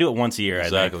got to do it once a year.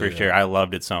 Exactly, I think for sure. I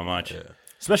loved it so much. Yeah.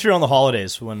 Especially around the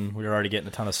holidays when we were already getting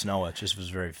a ton of snow. It just was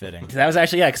very fitting. That was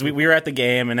actually, because we were at the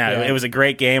game, and it was a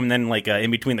great game. And then, like, in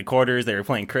between the quarters, they were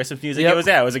playing Christmas music. Yep.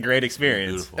 It was a great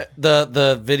experience. Beautiful.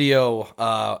 The video,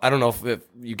 I don't know if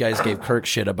you guys gave Kirk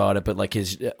shit about it, but like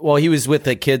he was with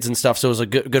the kids and stuff, so it was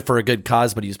good for a good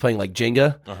cause. But he was playing like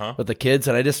Jenga with the kids,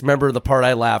 and I just remember the part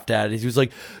I laughed at. He was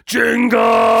like, "Jenga!"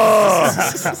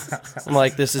 I'm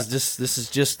like, this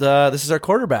is our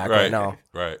quarterback right now.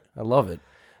 Right. I love it.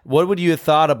 What would you have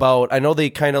thought about? I know they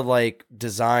kind of like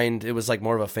designed. It was like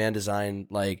more of a fan design,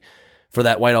 like for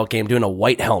that whiteout game, doing a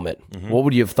white helmet. What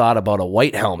would you have thought about a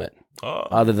white helmet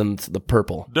other than the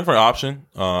purple? Different option.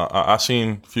 I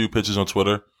seen a few pictures on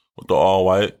Twitter with the all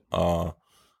white.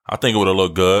 I think it would have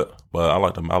looked good, but I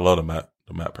love the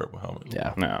matte purple helmet.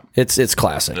 Yeah, no, it's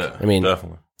classic. Yeah, I mean,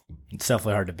 definitely. It's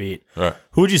definitely hard to beat. Right.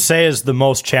 Who would you say is the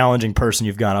most challenging person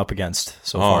you've gone up against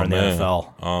so far in the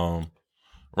NFL?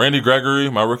 Randy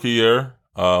Gregory, my rookie year,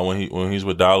 when he's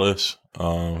with Dallas,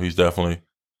 he's definitely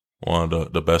one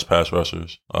of the best pass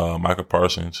rushers. Michael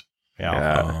Parsons,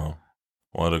 one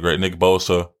of the great Nick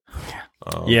Bosa,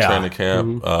 training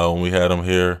camp when we had him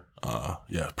here.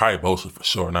 Probably Bosa for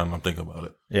sure. Now that I'm thinking about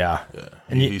it. Yeah.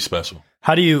 And he's special.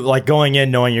 How do you like going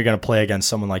in knowing you're going to play against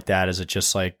someone like that? Is it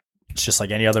just like it's just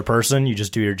like any other person? You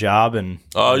just do your job and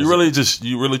you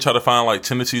really try to find like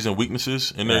tendencies and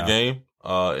weaknesses in their game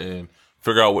and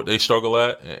figure out what they struggle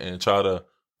at and try to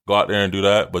go out there and do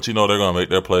that. But they're going to make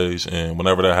their plays. And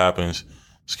whenever that happens,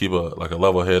 just keep a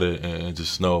level headed and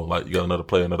just know like you got another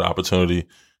play, another opportunity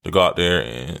to go out there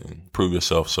and prove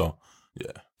yourself. So,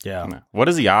 yeah. Yeah. What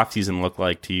does the off season look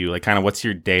like to you? Like kind of what's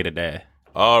your day to day?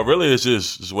 Really it's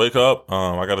just wake up.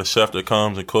 I got a chef that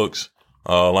comes and cooks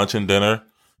lunch and dinner.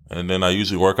 And then I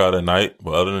usually work out at night.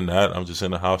 But other than that, I'm just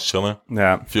in the house chilling.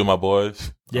 Yeah. Feel my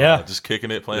boys. Yeah. Just kicking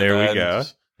it, playing There we Madden, go.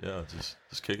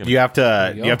 Just kicking. Do you have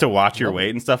to watch your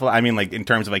weight and stuff? I mean, like in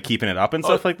terms of like keeping it up and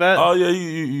stuff like that. Oh yeah,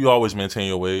 you always maintain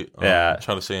your weight. Trying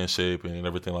to stay in shape and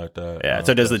everything like that. Yeah.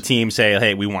 So does the team say,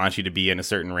 "Hey, we want you to be in a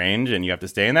certain range and you have to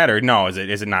stay in that," or no? Is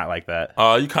it not like that?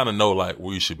 You kind of know like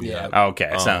where you should be at.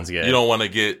 Okay, sounds good. You don't want to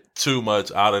get too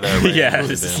much out of that range and Yeah.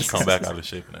 then come back out of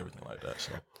shape and everything like that.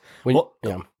 So. I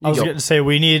was going to say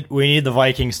we need the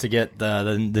Vikings to get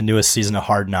the newest season of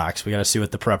Hard Knocks. We got to see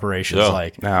what the preparation is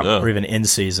like, or even in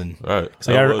season. Right.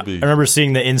 I remember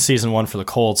seeing the in season one for the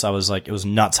Colts. I was like, it was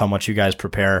nuts how much you guys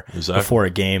prepare before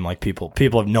a game. Like people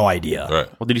have no idea. Right.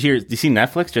 Well, did you see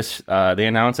Netflix just they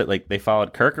announced that like they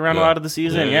followed Kirk around a lot of the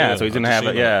season? Yeah. So he's gonna have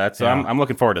it. Yeah. I'm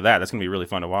looking forward to that. That's gonna be really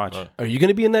fun to watch. Are you going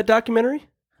to be in that documentary?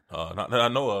 Not that I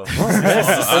know of. So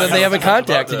then they haven't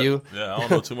contacted About you. that. Yeah, I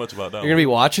don't know too much about that. You're gonna be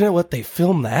watching it. What, they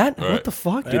filmed that? Right. What the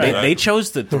fuck? Dude, they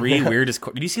chose the three weirdest.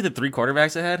 Did you see the three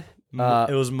quarterbacks they had?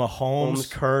 It was Mahomes,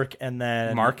 Kirk, and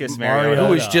then Marcus Mariota.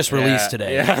 Who was just released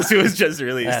today. Yes, who was just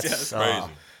released. That's yes.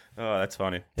 crazy. Oh, that's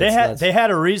funny. They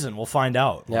had a reason. We'll find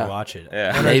out. Yeah. We'll watch it.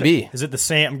 Yeah. Maybe. Is it the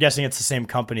same? I'm guessing it's the same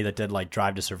company that did like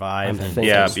Drive to Survive. I'm and thinking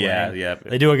Yeah, so. yeah.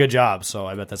 They do a good job, so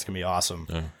I bet that's gonna be awesome.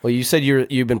 Yeah. Well, you said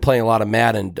you've been playing a lot of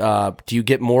Madden. Do you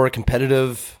get more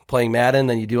competitive playing Madden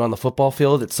than you do on the football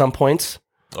field at some points?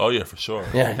 Oh yeah, for sure.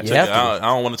 Yeah, you I have to. I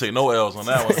don't want to take no L's on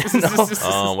that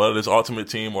one. Whether it's Ultimate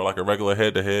Team or like a regular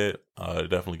head-to-head, it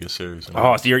definitely gets serious.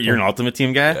 Oh, so you're an Ultimate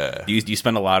Team guy? Yeah. Do you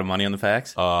spend a lot of money on the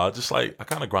packs? Just like I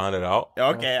kind of grind it out.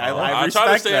 Okay, I try to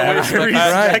respect stay that. away from I the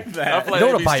pack. respect that. I feel like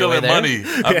Don't they be buy your way stealing there.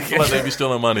 money. I feel like they be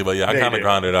stealing money, but yeah, I They kind of do.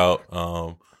 grind it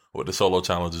out with the solo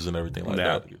challenges and everything like Yeah.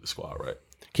 that to get the squad right.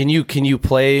 Can you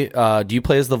play? Do you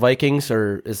play as the Vikings,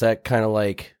 or is that kind of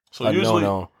like So a usually,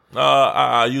 no?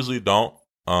 I usually don't.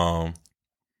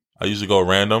 I usually go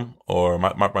random, or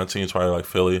my team's probably like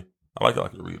Philly. I like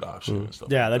the read option and stuff.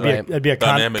 Yeah, that'd Right. be a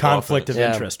Dynamic conflict offense.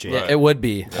 of interest, Jake. Yeah, it would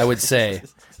be. I would say.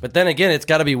 But then again, it's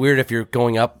got to be weird if you're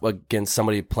going up against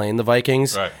somebody playing the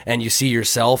Vikings Right. and you see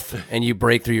yourself and you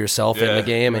break thugh yourself in Yeah. the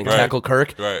game and Right. tackle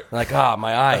Kirk. Right. Like,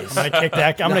 my eyes. I'm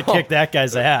gonna kick that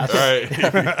guy's ass.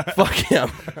 Right. Fuck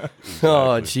him.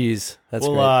 Oh, jeez. That's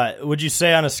great. Would you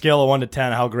say on a scale of 1 to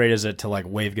 10, how great is it to like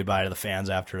wave goodbye to the fans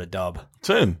after a dub?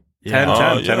 10. 10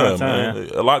 out of 10, man.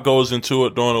 A lot goes into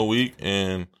it during the week,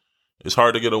 and it's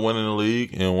hard to get a win in the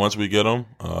league. And once we get them,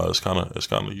 it's kind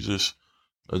of you just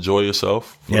enjoy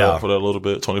yourself for that little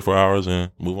bit, 24 hours,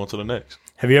 and move on to the next.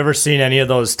 Have you ever seen any of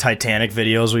those Titanic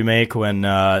videos we make when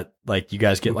like you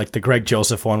guys get like the Greg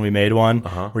Joseph one? We made one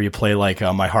where you play like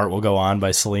 "My Heart Will Go On"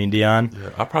 by Celine Dion. Yeah,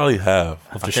 I probably have.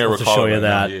 I can't Have to recall show it you right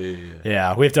now. that. Yeah.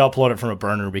 Yeah, we have to upload it from a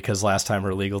burner because last time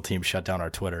her legal team shut down our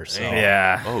Twitter. So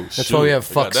Yeah. Oh, That's shoot. why we have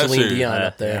They got fuck that Celine serious. Dion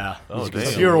up there. yeah. Oh, If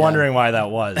damn. you were wondering why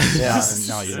that was,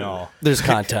 now you know. There's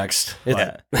context.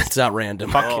 It's not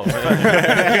random.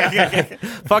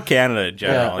 Fuck Canada in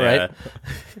general. Yeah, Yeah, right?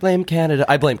 Blame Canada.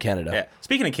 I blame Canada. Yeah.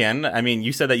 Speaking of Canada, I mean,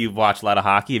 you said that you've watched a lot of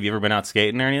hockey. Have you ever been out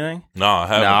skating or anything? No, I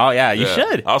haven't. No, yeah, you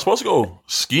should. I was supposed to go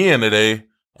skiing today.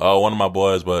 One of my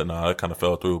boys, but that kind of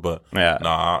fell through. But Yeah.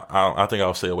 I think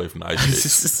I'll stay away from the ice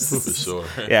skates for sure.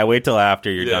 Yeah, wait till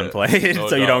after you're Yeah, done playing no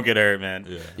so you doubt. don't get hurt, man.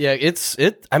 Yeah. Yeah,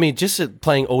 I mean, just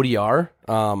playing ODR,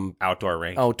 Outdoor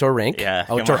rink. outdoor rink, Yeah,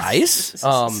 come outdoor on. ice.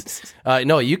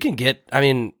 No, you can get.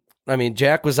 I mean,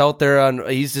 Jack was out there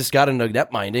he's just got into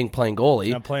net minding, playing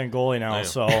goalie. I'm playing goalie now,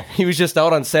 so He was just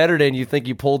out on Saturday, and you think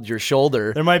you pulled your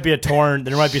shoulder. there might be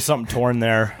something torn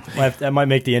there. That might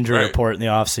make the injury Right. report in the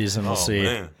off season. We'll see.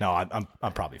 man. No,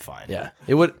 I'm probably fine. Yeah,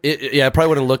 it probably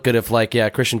wouldn't look good if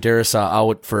Christian Darrisaw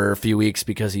out for a few weeks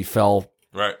because he fell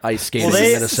Right. ice skating Well,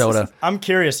 in Minnesota. I'm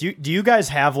curious. Do you guys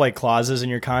have like clauses in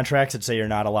your contracts that say you're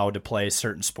not allowed to play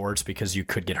certain sports because you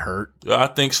could get hurt? I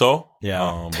think so.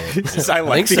 Yeah. But, I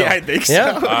like think so. I think so.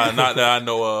 Yeah. not that I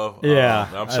know of. Yeah.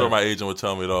 I'm sure my agent would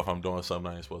tell me though if I'm doing something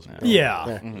I ain't supposed to. Do.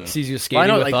 Yeah. Sees you skating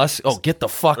know, with like- us. Oh, get the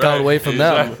fuck out Right. away from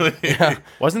them. Exactly.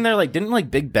 Wasn't there didn't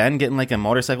Big Ben get in a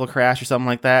motorcycle crash or something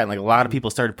like that? And a lot of people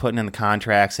started putting in the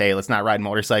contracts, hey, let's not ride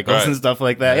motorcycles Right. and stuff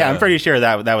like that. Yeah, Yeah. I'm pretty sure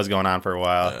that was going on for a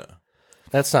while. Yeah.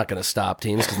 That's not going to stop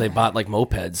teams because they bought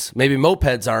mopeds. Maybe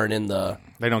mopeds aren't in the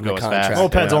They don't go as contract. fast.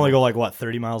 Mopeds only go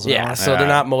 30 miles an yeah, hour. so they're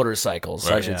not motorcycles.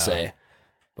 I Right. should Yeah. say.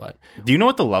 But Do you know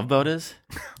what the Love Boat is?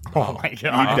 Oh my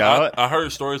god. You don't? I heard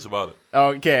stories about it.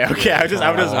 Okay. I'm just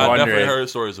I wondering. definitely heard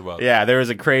stories about it. Yeah, there was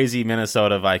a crazy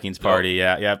Minnesota Vikings party.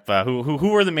 Yeah, yep. Who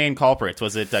were the main culprits?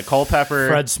 Was it Culpepper?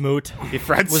 Fred Smoot.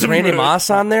 Fred was Randy Smoot? Moss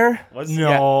on there?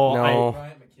 No. No,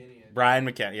 Brian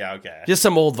McKenna. Yeah, okay. just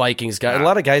some old Vikings guys. A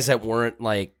lot of guys that weren't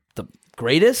the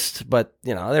greatest, but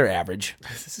they're average.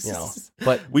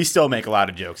 But We still make a lot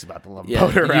of jokes about the Love yeah,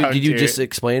 Boat around did you here. just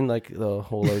explain the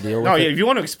whole ordeal? No, with yeah, it? if you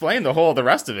want to explain the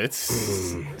rest of it.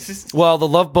 Well, the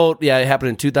Love Boat, it happened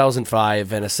in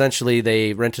 2005, and essentially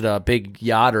they rented a big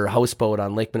yacht or houseboat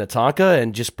on Lake Minnetonka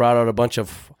and just brought out a bunch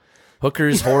of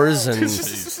hookers, whores,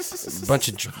 and a bunch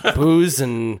of booze,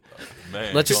 and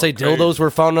Man, let's just say going crazy. dildos were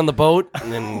found on the boat,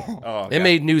 and then God. it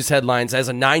made news headlines. As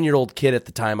a 9-year-old kid at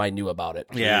the time, I knew about it.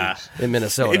 Yeah. In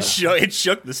Minnesota. It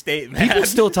shook the state, man. People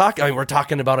still talk. I mean, we're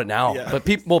talking about it now, but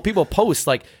people post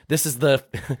this is the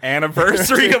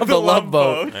Anniversary of the Love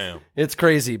Boat. Damn. It's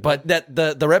crazy, but that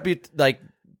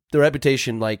the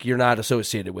reputation, you're not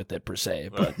associated with it per se,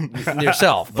 but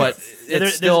yourself. But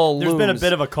it's still there's been a looms.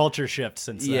 bit of a culture shift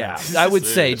since then. Yeah, I would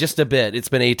say just a bit. It's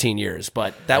been 18 years,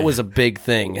 but that was a big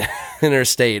thing in our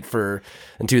state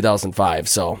in 2005.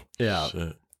 So Yeah.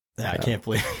 Shit. I can't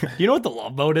believe. You know what the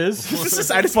Love Boat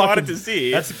is? I just wanted to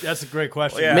see. That's a great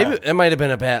question. Yeah. Maybe it might have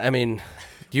been a bad. I mean,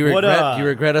 do you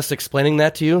regret us explaining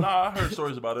that to you? Nah, I heard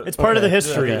stories about it. It's part of the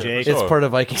history, Jake. It's part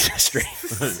of Vikings history.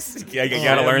 Yeah, you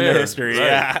gotta learn the history. Right.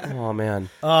 Yeah. Oh man.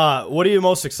 What are you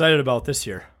most excited about this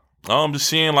year? Just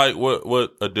seeing like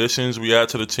what additions we add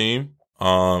to the team,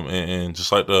 and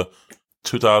just like the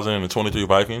 2023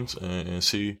 Vikings, and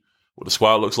see what the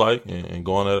squad looks like, and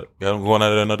going at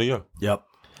it another year. Yep,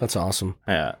 that's awesome.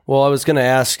 Yeah. Well, I was going to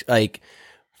ask, like,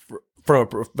 from a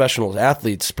professional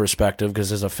athlete's perspective,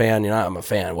 because as a fan, I'm a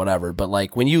fan, whatever. But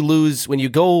like when you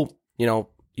go,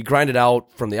 you grind it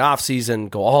out from the off season,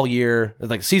 go all year,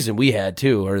 like the season we had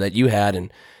too, or that you had,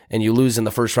 and you lose in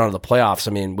the first round of the playoffs.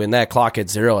 I mean, when that clock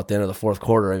hits 0 at the end of the fourth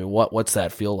quarter, I mean, what's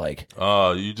that feel like?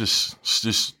 You just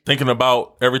thinking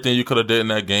about everything you could have did in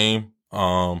that game,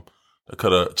 that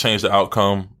could have changed the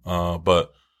outcome.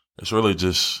 But it's really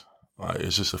just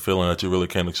it's just a feeling that you really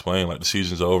can't explain. Like the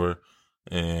season's over,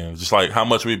 and just like how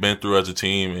much we've been through as a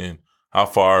team, and how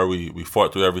far we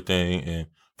fought through everything, and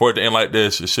for it to end like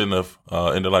this, it shouldn't have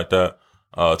ended like that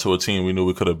to a team we knew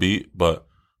we could have beat, but.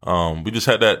 We just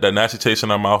had that nasty taste in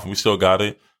our mouth, and we still got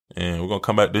it. And we're gonna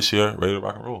come back this year ready to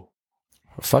rock and roll.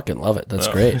 I fucking love it. That's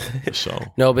great. So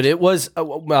no, but it was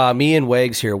me and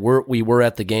Wags here. We were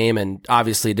at the game, and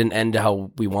obviously it didn't end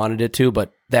how we wanted it to.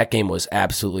 But that game was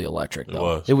absolutely electric.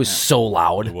 Though. It was so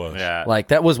loud. It was. Yeah. Like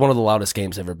that was one of the loudest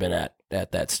games I've ever been at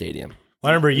that stadium. I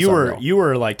remember you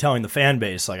were like telling the fan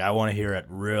base, like, I want to hear it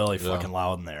really fucking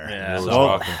loud in there. Yeah.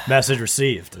 So, message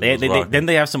received. Didn't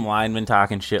they have some linemen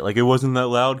talking shit? Like, it wasn't that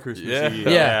loud Christmas Eve.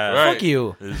 Yeah. Right. Fuck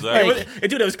you. Exactly.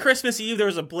 Dude, it was Christmas Eve. There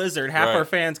was a blizzard. Half our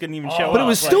fans couldn't even show up. But it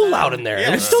was still loud in there. It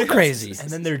was still crazy.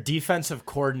 And then their defensive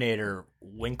coordinator,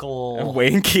 Winkle.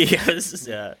 Winky.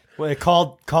 Yeah. Well, it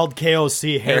called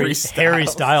KOC Harry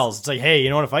Styles. It's like, hey, you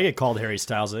know what? If I get called Harry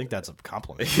Styles, I think that's a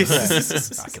compliment.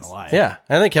 Not gonna lie. Yeah,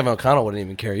 I think Kevin O'Connell wouldn't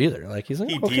even care either. Like he's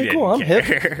like, okay, cool, I'm hip.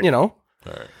 He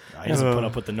doesn't put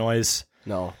up with the noise.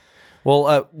 No.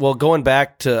 Well, going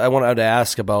back to, I wanted to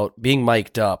ask about being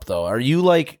mic'd up though. Are you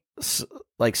like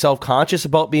self-conscious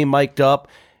about being mic'd up,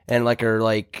 and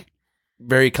are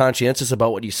very conscientious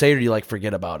about what you say, or do you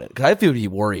forget about it? Because I feel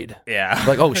you worried. Yeah.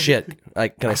 Like, oh shit.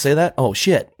 Can I say that? Oh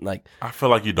shit. I feel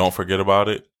like you don't forget about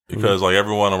it, because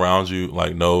everyone around you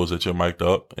knows that you're mic'd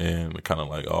up, and kind of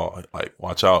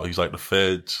watch out. He's like the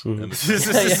feds. And he's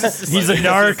a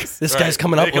narc. This guy's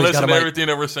coming up. They can listen to everything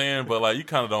that we're saying, but you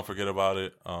kind of don't forget about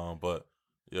it. But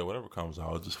yeah, whatever comes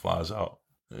out, it just flies out.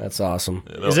 Yeah. That's awesome.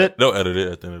 Yeah, they'll edit it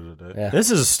at the end of the day. Yeah.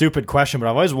 This is a stupid question, but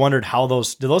I've always wondered how do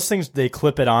those things, they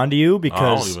clip it onto you? Because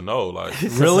I don't even know.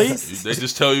 Really? They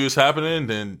just tell you it's happening,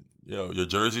 then your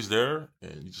jersey's there,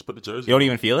 and you just put the jersey. You don't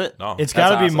even feel it? No. It's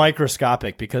got to be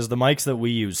microscopic, because the mics that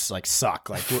we use suck.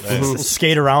 We'll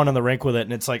skate around in the rink with it,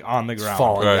 and it's on the ground,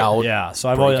 falling out. Yeah, so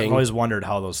I've always wondered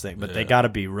how those things, but they got to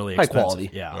be really high expensive. quality.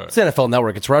 Yeah, It's the NFL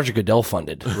Network. It's Roger Goodell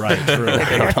funded. Right. True.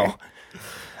 I don't know.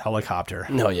 Helicopter.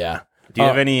 No, yeah. Do you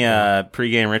have any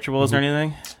pregame rituals or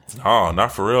anything? Oh,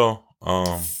 not for real.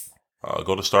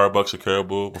 Go to Starbucks or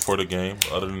Caribou before the game.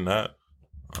 But other than that,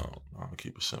 I'll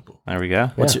keep it simple. There we go.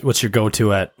 What's your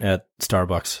go-to at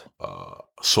Starbucks?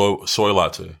 Soy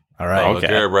latte. All right. Okay.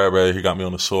 Garrett Bradbury, he got me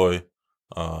on the soy.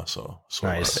 So soy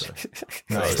nice. latte.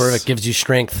 Nice. Perfect. Gives you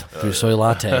strength through soy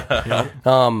latte.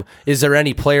 Is there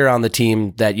any player on the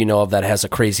team that you know of that has a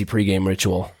crazy pregame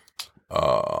ritual?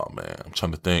 Oh man, I'm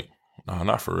trying to think. No,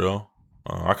 not for real.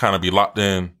 I kind of be locked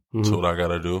in to what I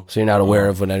gotta do. So you're not aware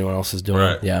of what anyone else is doing.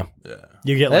 Right. Yeah.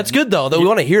 You get That's good though. We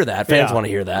want to hear that. Fans want to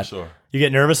hear that. Sure. You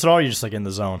get nervous at all? Or you're just in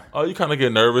the zone. Oh, you kind of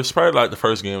get nervous. Probably the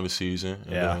first game of the season.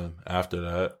 And Yeah. then after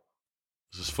that,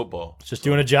 it's just football. It's just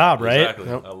doing a job, right? Exactly.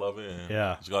 Yep. I love it. And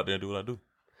Yeah. Just go out there and do what I do.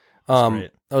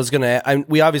 Great. I was gonna.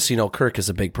 We obviously know Kirk is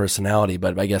a big personality,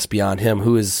 but I guess beyond him,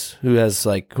 who are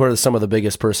some of the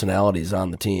biggest personalities on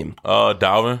the team?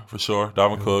 Dalvin for sure.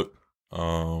 Dalvin Cook,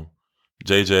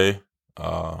 JJ,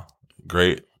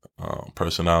 great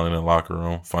personality in the locker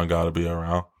room. Fun guy to be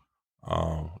around.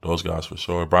 Those guys for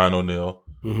sure. Brian O'Neill,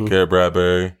 Garrett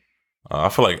Bradbury. I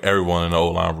feel like everyone in the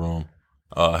O-line room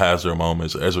has their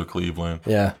moments. Ezra Cleveland.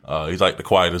 Yeah. He's the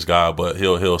quietest guy, but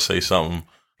he'll say something.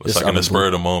 It's in the spur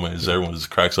of the moment. Everyone just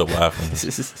cracks up laughing.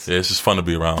 Yeah, it's just fun to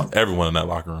be around everyone in that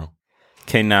locker room.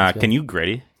 Can you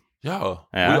gritty? Yeah,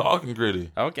 Yeah. we all can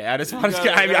gritty. Okay, I just want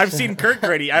to. I've seen Kirk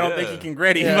gritty. I don't think he can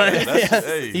gritty, but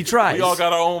Hey, He tries. We all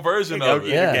got our own version of it.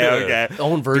 Yeah. okay.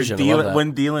 Own version. Dude, I love that.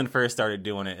 when Dylan first started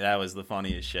doing it, that was the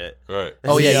funniest shit. Right.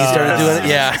 Oh yeah, you started doing it.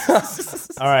 Yeah.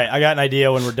 All right, I got an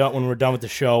idea. When we're done with the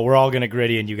show, we're all gonna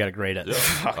gritty, and you got to grade it.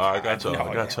 Yeah. I got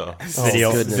y'all.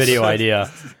 goodness. Video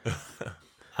idea.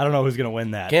 I don't know who's going to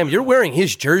win that. Cam, you're wearing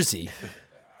his jersey.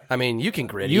 I mean, you can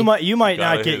gritty. You might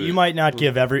not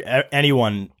give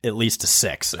anyone at least a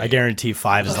 6. I guarantee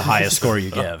 5 is the highest score you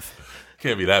give.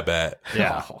 Can't be that bad.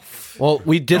 Yeah. Well,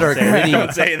 we did our gritty.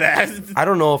 Don't say that. I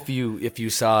don't know if you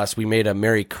saw us. We made a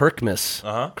Merry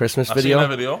Kirkmas Christmas I've video. seen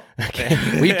that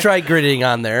video. We tried gritting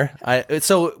on there.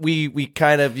 So you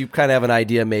kind of have an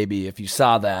idea maybe if you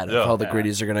saw that of how the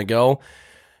gritties are going to go.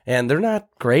 And they're not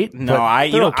great. No,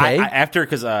 they're okay. After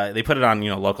because they put it on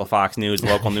local Fox News,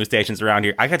 local news stations around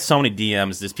here. I got so many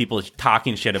DMs, just people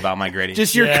talking shit about my gritty.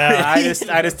 Just your I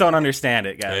just don't understand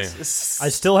it, guys. I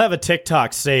still have a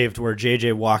TikTok saved where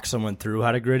JJ walks someone through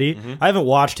how to gritty. I haven't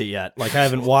watched it yet. Like I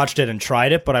haven't watched it and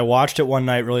tried it, but I watched it one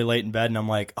night really late in bed, and I'm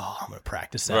like, oh, I'm gonna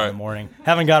practice that in the morning.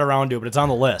 Haven't got around to it, but it's on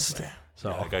the list.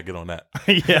 So I gotta get on that.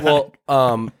 Yeah. Well,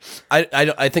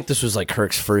 I think this was like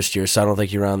Kirk's first year, so I don't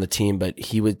think you were on the team. But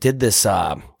he did this.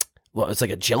 It's like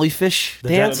a jellyfish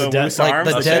dance, the dead like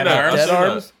the I've dead seen that. I've dead seen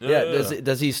arms. that. Yeah. Yeah.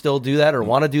 Does he still do that or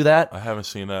want to do that? I haven't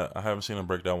seen that. I haven't seen him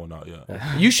break that one out yet.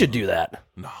 You should do that.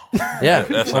 No. Yeah,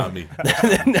 That's not me.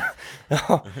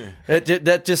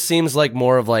 that just seems like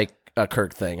more of like a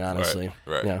Kirk thing, honestly.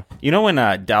 Right. Yeah. You know when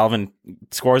Dalvin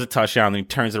scores a touchdown and he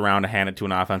turns around to hand it to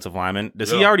an offensive lineman?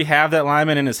 Does he already have that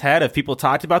lineman in his head? Have people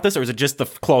talked about this, or is it just the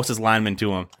closest lineman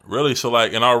to him? Really? So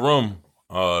like in our room,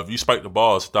 if you spike the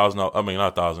ball, it's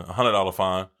 $100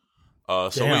 fine.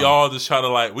 So we all just try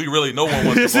to we really no one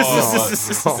wants the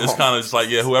ball. It's kind of just like,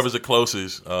 whoever's the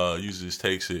closest usually just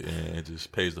takes it and it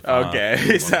just pays the fine.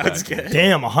 Okay, sounds good.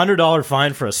 Damn, $100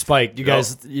 fine for a spike. You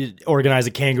guys you organize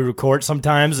a kangaroo court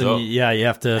sometimes, and you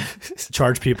have to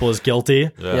charge people as guilty.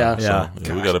 Yeah. So,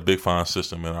 we got a big fine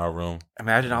system in our room.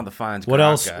 Imagine all the fines. What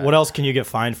else? What else can you get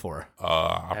fined for?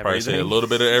 I probably say a little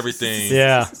bit of everything.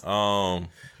 Yeah.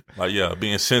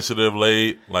 Being sensitive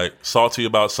late, salty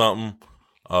about something.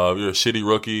 If you're a shitty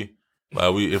rookie,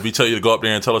 if we tell you to go up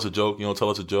there and tell us a joke, you don't tell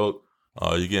us a joke,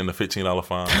 you're getting a $15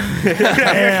 fine. Damn.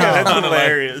 That's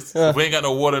hilarious. If we ain't got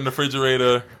no water in the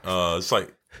refrigerator, it's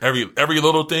like every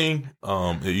little thing,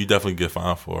 you definitely get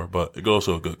fined for, but it goes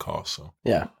to a good cause. So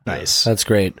Yeah. Nice. That's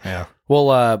great. Yeah.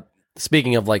 Well,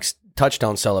 speaking of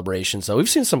touchdown celebrations, though, we've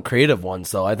seen some creative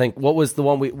ones. Though I think what was the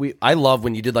one I love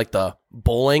when you did the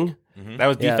bowling. That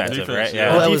was defensive, right?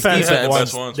 Yeah. Well, that was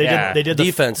defense. defense. They did the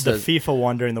defense. The FIFA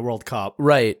one during the World Cup.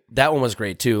 Right. That one was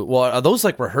great too. Well, are those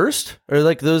rehearsed or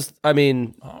those? I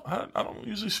mean, I don't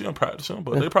usually see them practicing,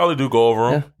 but they probably do go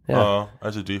over them. Yeah.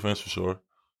 As a defense for sure.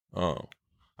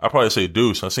 I probably say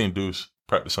Deuce. I've seen Deuce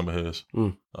practice some of his.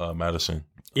 Madison.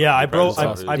 Yeah, I broke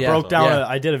down. Yeah.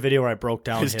 I did a video where I broke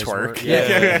down his twerk. work.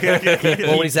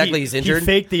 well, when exactly he's injured. He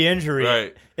faked the injury.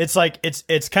 Right. It's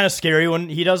it's kind of scary when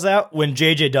he does that. When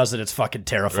JJ does it, it's fucking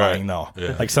terrifying though.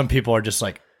 Yeah. Some people are just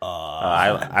like,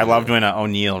 I loved when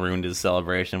O'Neal ruined his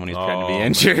celebration when he was trying to be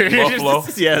injured. Buffalo?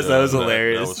 Yes, that was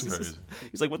hilarious. That was crazy.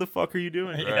 He's like, "What the fuck are you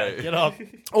doing?" Right. get up.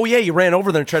 Oh yeah, you ran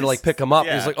over there and tried to pick him up.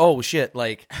 Yeah. He's like, "Oh shit!"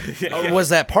 Was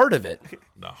that part of it?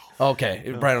 No.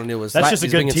 Okay, Brian O'Neal was. That's just a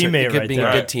he's good being teammate right being there.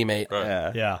 a good teammate.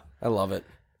 Right. Yeah. I love it.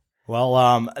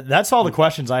 Well, that's all the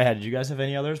questions I had. Did you guys have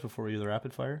any others before we do the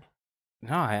rapid fire?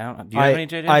 No, I don't. Do you have any,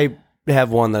 JJ? I have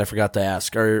one that I forgot to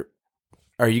ask. Are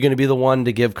you going to be the one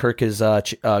to give Kirk his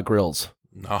grills?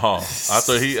 No, I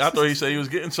thought he said he was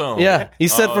getting some. Yeah, he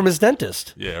said from his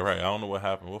dentist. Yeah, right. I don't know what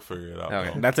happened. We'll figure it out.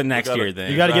 Okay. That's a next year thing.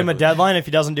 You got to give him a deadline. If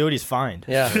he doesn't do it, he's fined.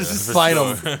 Yeah, for fine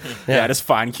sure. him. Yeah, just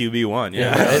fine QB1.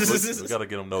 Yeah, we got to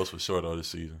get him those for sure though this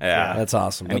season. yeah. That's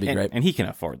awesome. That'd be great. And he can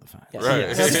afford the fine.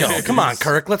 Right. Let's go. Come on,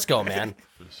 Kirk. Let's go, man.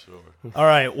 For sure. All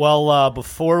right. Well,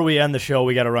 before we end the show,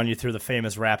 we got to run you through the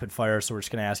famous rapid fire. So we're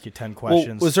just going to ask you 10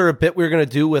 questions. Well, was there a bit we were going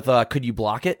to do with could you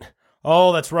block it?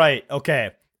 Oh, that's right.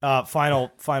 Okay.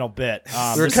 Final bit.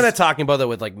 We were kind of talking about that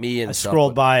with me and I stuff.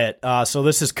 scrolled by it. So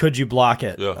this is could you block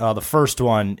it? Yeah. The first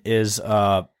one is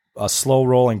a slow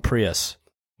rolling Prius.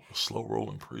 Slow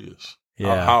rolling Prius.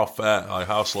 Yeah. How fast?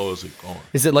 How slow is it going?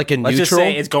 Is it in Let's neutral? just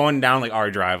say it's going down our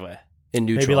driveway. In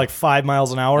neutral. Maybe 5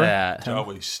 miles an hour. Yeah.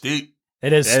 Driveway steep.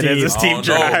 It is steep. It is a steep I don't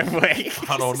know. driveway.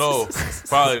 I don't know.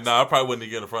 Probably. I probably wouldn't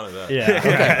get in front of that.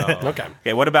 Yeah. Okay.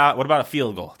 Okay. What about a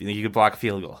field goal? Do you think you could block a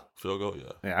field goal? Field goal.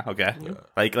 Yeah. Yeah. Okay.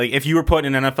 Like if you were put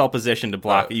in an NFL position to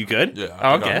block, you could. Yeah. Oh,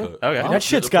 I think I okay. could. Okay. That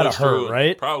shit's got to hurt,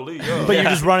 right? Probably. Yeah. But you're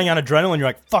just running on adrenaline. You're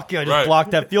like, fuck you, I just Right. blocked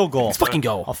that field goal. Let's fucking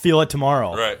go. I'll feel it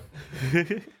tomorrow. Right.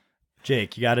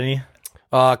 Jake, you got any?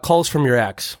 Calls from your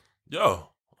ex. Yo.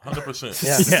 100%.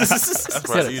 Yeah. That's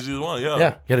probably the easiest one. Yeah. Yeah.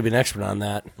 You got to be an expert on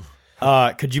that.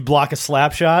 Could you block a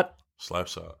slap shot? Slap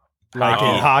shot. Like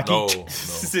in hockey? No.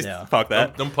 Yeah. Fuck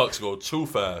that. Them pucks go too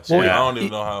fast. Well, I don't even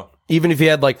know how. Even if you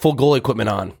had full goal equipment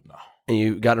on. and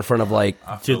you got in front of like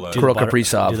I feel like Kirill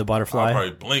Kaprizov. Do the butterfly. I'm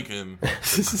probably blinking.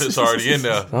 It's already in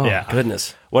there. Oh,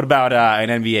 goodness. What about an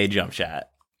NBA jump shot?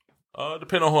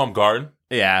 Depending on who I'm guarding.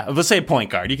 Yeah, let's say point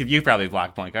guard. You probably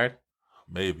block point guard.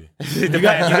 Maybe. You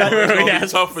got it's gonna be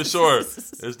tough for sure.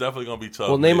 It's definitely gonna be tough.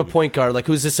 Well, name maybe. a point guard. Like,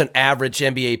 who's this an average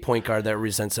NBA point guard that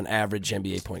represents an average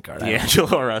NBA point guard?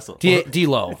 D'Angelo Russell.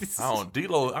 D'Lo. I don't.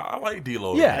 D'Lo. I like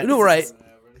D'Lo. Yeah, no, right.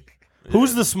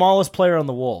 Who's the smallest player on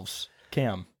the Wolves?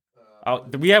 Cam. Oh,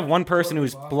 we have one person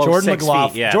who's below Jordan 6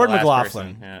 McLaughlin. feet. Yeah, Jordan the last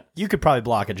McLaughlin. person. Yeah. You could probably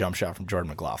block a jump shot from Jordan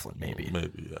McLaughlin, maybe.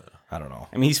 Maybe, yeah. I don't know.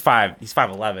 I mean, he's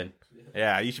 5'11".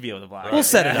 Yeah, you should be able to block. We'll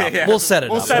set it up. Yeah. We'll set it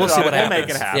up. We'll see what happens. We'll make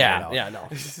it happen. Yeah, no.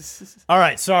 All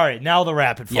right, sorry. Now the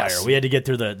rapid fire. Yes. We had to get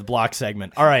through the block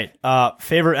segment. All right,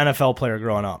 favorite NFL player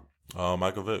growing up?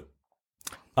 Michael Vick.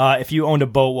 If you owned a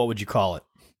boat, what would you call it?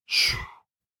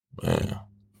 Man,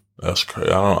 that's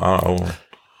crazy. I don't.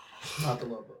 Not the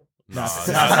Love Boat. Not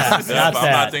I'm that.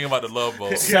 not thinking about the Love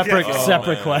Boat.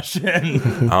 Separate question.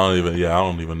 I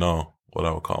don't even know what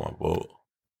I would call my boat.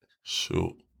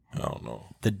 Shoot. I don't know.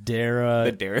 The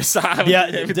Darasov. Yeah,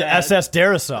 the SS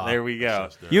Darasov. There we go.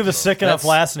 You have a sick enough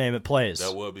last name, it plays.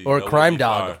 That would be. Or that Crime would be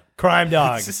Dog. fire. Crime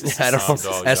Dog. I don't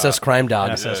know. SS Crime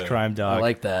Dog. SS Crime Dog. I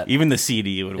like that. Even the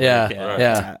CD would work.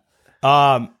 Yeah.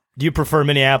 Do you prefer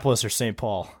Minneapolis or St.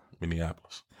 Paul?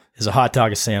 Minneapolis. Is a hot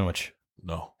dog a sandwich?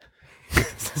 No.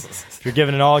 If you're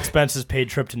given an all expenses paid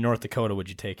trip to North Dakota, would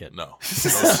you take it? No. No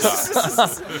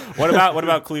shot. What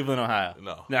about Cleveland, Ohio?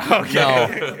 No. No. Okay.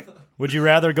 No. Would you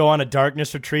rather go on a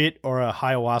darkness retreat or a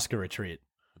ayahuasca retreat?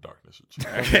 Darkness.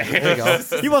 Okay. There you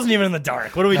go. He wasn't even in the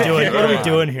dark. What are we doing? What are we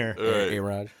doing here? Hey,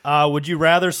 Raj. Would you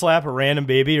rather slap a random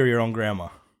baby or your own grandma?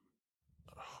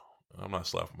 I'm not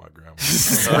slapping my grandma.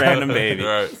 Random baby.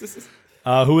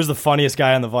 Right. Who is the funniest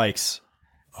guy on the Vikes?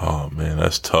 Oh man,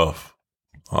 that's tough.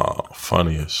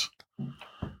 Funniest.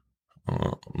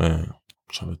 Man, I'm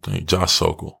trying to think. Josh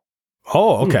Sokol.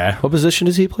 Oh, okay. What position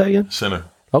does he play again? Center.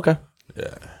 Okay.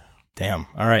 Yeah. Damn.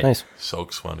 All right. Nice.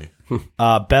 Sok's funny.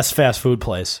 Best fast food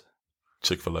place.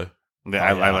 Chick-fil-A. Yeah,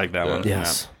 I like that one.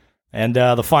 Yes. And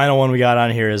the final one we got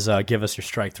on here is give us your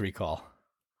strike three call.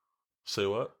 Say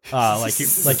what?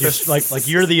 Like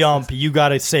you're the ump. You got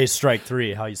to say strike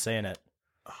three. How you saying it?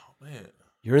 Oh man.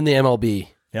 You're in the MLB.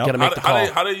 Yep. Got to make the call.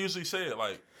 How they usually say it?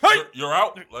 Like, you're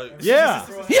out? Like, Yeah.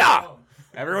 Yeah.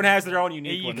 Everyone has their own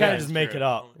unique one. You kind of just make it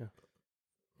up.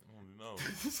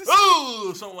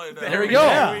 Oh, something like that. There we go.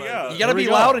 Yeah. You got to be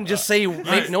loud and just say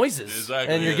make noises,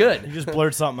 Exactly, and you're yeah. good. You just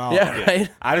blurt something out. Yeah, right.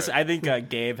 I think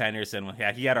Gabe Henderson.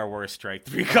 Yeah, he had our worst strike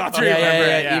three call.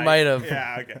 Yeah, he might have.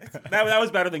 Yeah, okay. That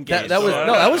was better than Gabe. That was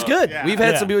that was good. Yeah. We've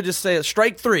had Yeah. some people just say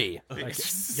strike three.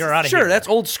 You're out of Sure, here. that's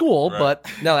old school, but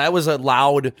no, that was a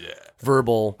loud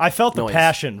verbal. I felt the noise.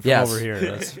 passion from Yes. over here.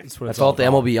 That's what I it's all felt the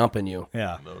about. MLB umping you.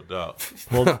 Yeah. No doubt.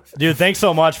 Well, dude, thanks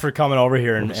so much for coming over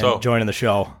here and So- joining the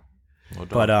show. No doubt.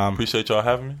 But appreciate y'all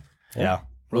having me. yeah,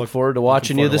 Look forward to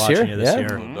watching you this year. this Yeah,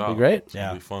 year. No doubt. be great. It's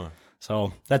gonna be fun.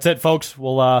 So that's it, folks.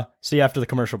 We'll see you after the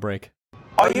commercial break.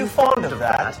 Are you fond of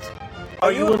that?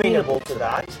 Are you amenable to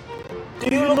that?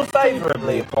 Do you look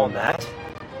favourably upon that?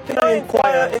 Can I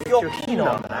inquire if you're keen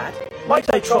on that?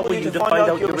 Might I trouble you to find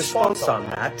out your response on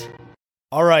that?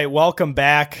 All right, welcome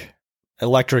back.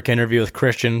 Electric interview with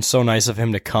Christian. So nice of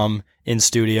him to come in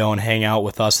studio and hang out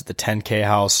with us at the 10K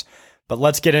house. But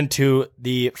let's get into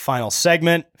the final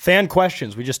segment. Fan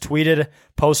questions. We just tweeted,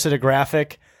 posted a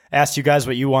graphic, asked you guys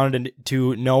what you wanted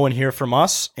to know and hear from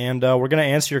us, and we're going to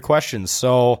answer your questions.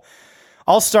 So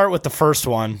I'll start with the first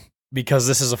one because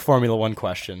this is a Formula One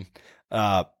question.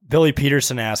 Billy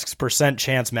Peterson asks, %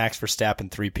 chance Max Verstappen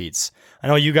three-peats. I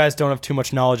know you guys don't have too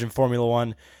much knowledge in Formula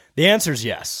One. The answer is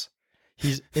yes.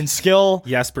 He's in skill.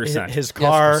 Yes, percent. His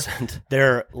car, Yes, percent.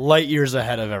 they're light years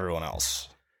ahead of everyone else.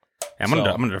 I'm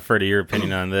gonna defer to your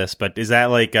opinion on this, but is that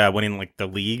like winning like the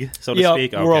league, so to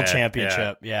speak? Okay. World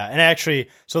Championship. Yeah. And actually,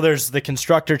 so there's the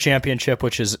Constructor Championship,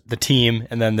 which is the team,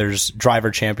 and then there's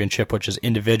Driver Championship, which is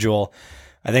individual.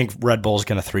 I think Red Bull's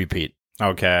going to three-peat.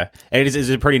 Okay. And is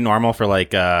it pretty normal for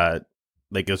like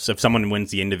if someone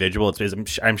wins the individual,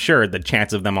 I'm sure the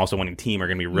chance of them also winning team are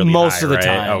going to be really most high, of the right?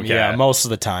 time. Okay. Yeah, most of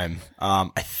the time.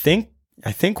 I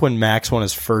think when Max won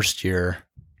his first year,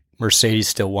 Mercedes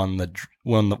still won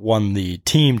the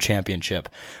team championship.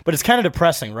 But it's kind of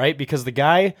depressing, right? Because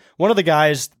one of the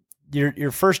guys,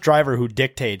 your first driver who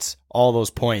dictates all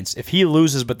those points, if he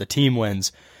loses but the team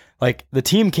wins, like the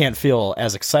team can't feel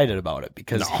as excited about it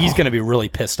because he's going to be really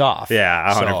pissed off.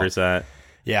 Yeah, 100%. So,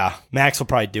 yeah, Max will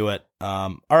probably do it.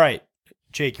 All right,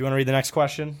 Jake, you want to read the next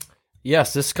question?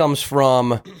 Yes, this comes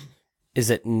from, is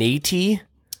it Nate?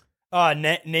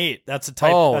 Nate. That's a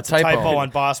typo. That's a typo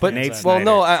on Bossman. But Nate's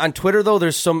no, on Twitter though,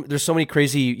 there's so many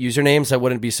crazy usernames. I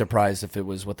wouldn't be surprised if it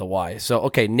was with a Y. So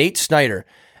okay, Nate Snyder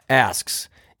asks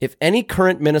if any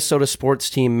current Minnesota sports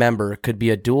team member could be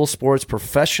a dual sports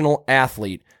professional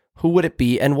athlete, who would it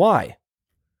be and why?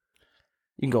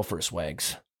 You can go first,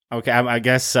 Wags. Okay, I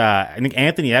guess I think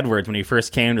Anthony Edwards, when he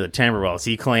first came to the Timberwolves,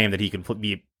 he claimed that he could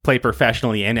play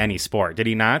professionally in any sport. Did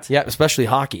he not? Yeah, especially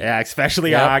hockey. Yeah,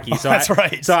 especially hockey. So that's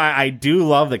right. So I do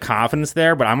love the confidence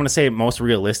there, but I'm going to say most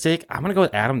realistic. I'm going to go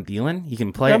with Adam Thielen. He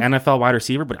can play NFL wide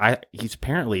receiver, but he's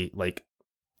apparently like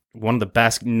one of the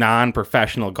best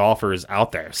non-professional golfers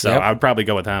out there. So I would probably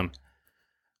go with him.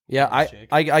 Yeah,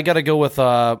 I got to go with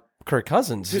Kirk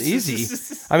Cousins. Easy.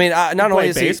 I mean, not only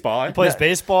is baseball. He plays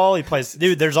baseball. He plays.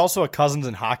 Dude, there's also a Cousins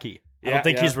in hockey. I don't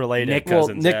think he's related.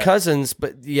 Nick Cousins,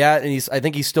 but and I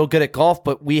think he's still good at golf.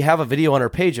 But we have a video on our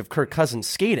page of Kirk Cousins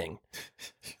skating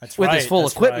with his full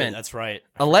equipment. That's right.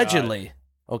 Allegedly.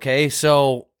 Okay,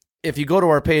 so if you go to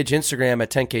our page, Instagram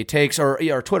at 10K Takes or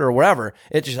Twitter or wherever,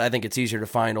 I think it's easier to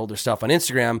find older stuff on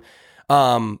Instagram.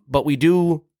 But we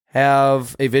do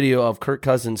have a video of Kirk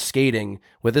Cousins skating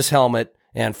with his helmet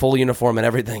and full uniform and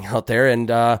everything out there,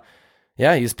 and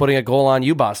he's putting a goal on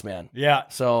you, boss man. Yeah,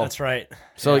 so that's right.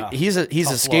 So he's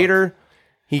a skater.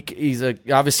 He's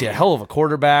obviously a hell of a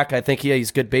quarterback. I think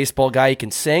he's a good baseball guy. He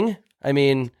can sing. I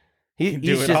mean, he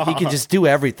can just do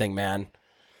everything, man.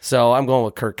 So I'm going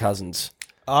with Kirk Cousins.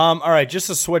 All right, just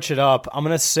to switch it up, I'm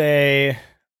gonna say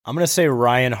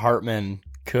Ryan Hartman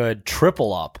could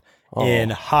triple up in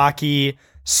hockey,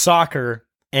 soccer,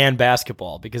 and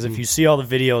basketball, because if you see all the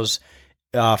videos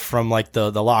from like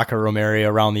the locker room area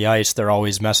around the ice, they're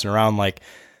always messing around. Like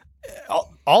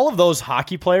all of those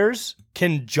hockey players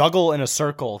can juggle in a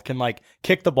circle, can like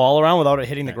kick the ball around without it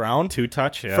hitting the ground. Two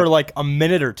touch for like a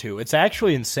minute or two. It's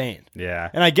actually insane. Yeah.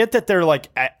 And I get that they're like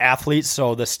athletes,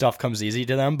 so this stuff comes easy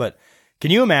to them. But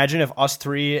can you imagine if us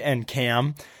three and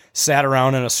Cam sat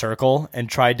around in a circle and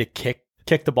tried to kick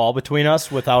the ball between us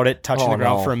without it touching the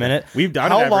ground for a minute? We've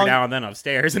done it every now and then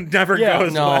upstairs and never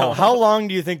goes well. How long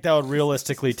do you think that would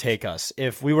realistically take us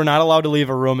if we were not allowed to leave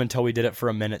a room until we did it for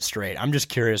a minute straight? I'm just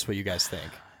curious what you guys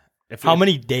think. How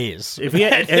many days? If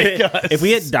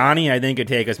we had Donnie, I think it'd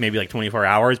take us maybe like 24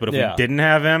 hours. But if we didn't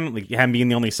have him, like him being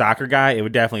the only soccer guy, it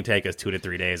would definitely take us 2 to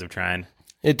 3 days of trying.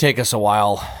 It'd take us a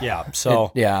while. Yeah.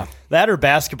 So that or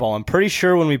basketball. I'm pretty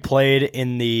sure when we played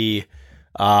in the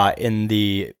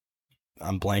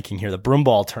I'm blanking here, the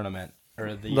broomball tournament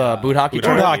or the boot hockey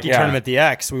tournament, the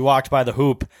X. We walked by the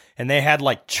hoop and they had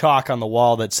like chalk on the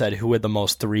wall that said who had the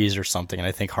most threes or something, and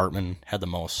I think Hartman had the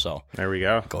most. So there we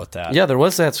go. Go with that. Yeah, there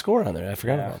was that score on there. I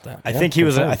forgot about that. I think he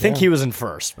was. I think he was in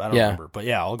first. I don't remember, but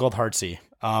I'll go with Hartsey.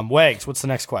 Wags, what's the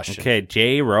next question? Okay,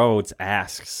 Jay Rhodes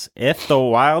asks if the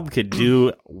Wild could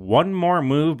do one more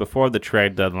move before the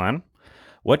trade deadline,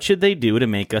 what should they do to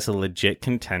make us a legit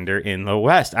contender in the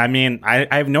West? I mean, I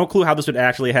have no clue how this would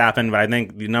actually happen, but I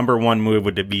think the number one move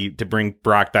would be to bring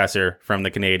Brock Besser from the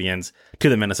Canadiens to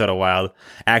the Minnesota Wild.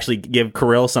 Actually give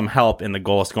Kirill some help in the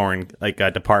goal scoring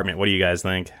department. What do you guys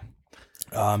think?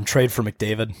 Trade for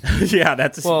McDavid. Yeah,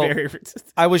 that's very...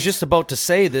 I was just about to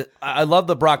say that I love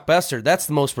the Brock Besser. That's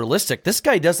the most realistic. This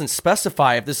guy doesn't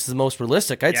specify if this is the most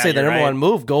realistic. I'd say the number one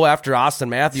move, go after Austin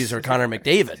Matthews or Connor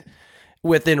McDavid.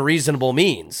 Within reasonable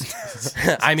means.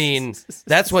 I mean,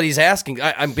 that's what he's asking.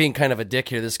 I'm being kind of a dick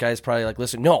here. This guy's probably like,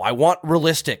 listen, no, I want a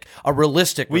realistic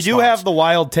response. We do have the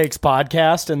Wild Takes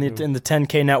podcast in the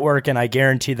 10K network, and I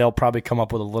guarantee they'll probably come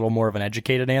up with a little more of an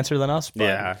educated answer than us. But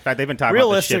in fact, they've been talking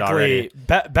about this shit already.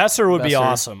 Besser would be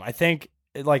awesome. I think,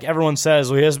 like everyone says,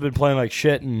 he has been playing like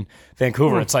shit in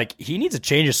Vancouver. It's like he needs a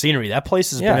change of scenery. That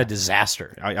place has been a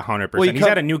disaster. 100%. He's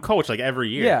had a new coach like every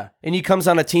year. Yeah, and he comes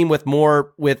on a team with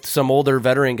some older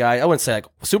veteran guy. I wouldn't say like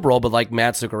super old, but like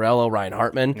Matt Zuccarello, Ryan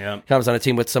Hartman. Yeah. Comes on a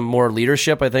team with some more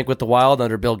leadership, I think, with the Wild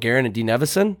under Bill Guerin and Dean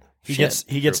Evison. He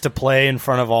gets to play in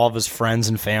front of all of his friends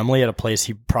and family at a place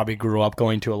he probably grew up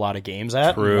going to a lot of games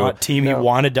at. True. A team he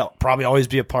wanted to probably always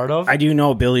be a part of. I do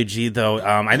know Billy G, though.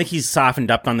 I think he's softened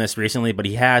up on this recently, but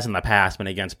he has in the past been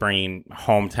against bringing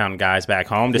hometown guys back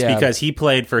home just because he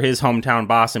played for his hometown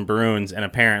Boston Bruins, and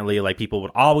apparently like people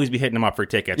would always be hitting him up for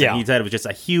tickets. Yeah. And he said it was just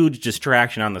a huge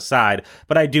distraction on the side.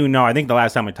 But I do know, I think the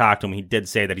last time we talked to him, he did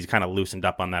say that he's kind of loosened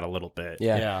up on that a little bit.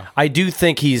 Yeah. I do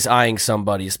think he's eyeing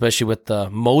somebody, especially with the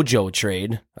Mojo Mojo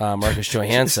trade, Marcus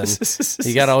Johansson.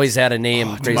 You got to always add a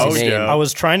name, crazy name. I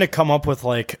was trying to come up with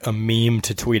like a meme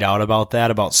to tweet out about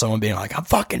that, about someone being like, I'm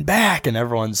fucking back, and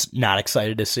everyone's not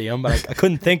excited to see him. But I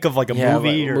couldn't think of like a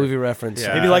movie or movie reference.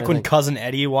 Maybe like when Cousin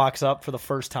Eddie walks up for the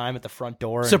first time at the front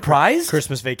door. Surprised?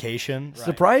 Christmas Vacation. Right.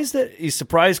 Surprised that he's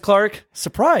surprised, Clark?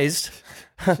 Surprised?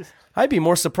 I'd be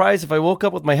more surprised if I woke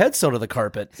up with my head sewn to the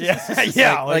carpet.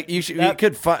 Yeah, like you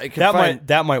could find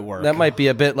that might work. That might be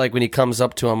a bit like when he comes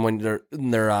up to him when they're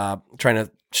trying to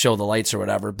show the lights or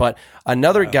whatever. But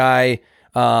another guy,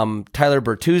 Tyler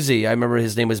Bertuzzi, I remember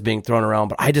his name was being thrown around,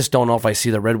 but I just don't know if I see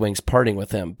the Red Wings parting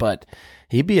with him. But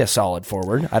he'd be a solid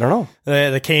forward. I don't know.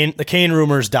 The Kane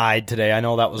rumors died today. I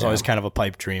know that was always kind of a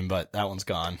pipe dream, but that one's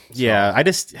gone. So. Yeah, I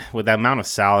just with that amount of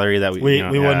salary that we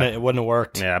wouldn't have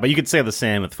worked. Yeah, but you could say the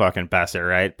same with fucking Besser,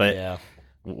 right? But yeah.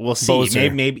 We'll see.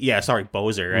 Bozer. Maybe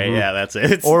Bozer, right? Mm-hmm. Yeah, that's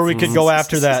it. Or we could go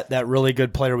after that really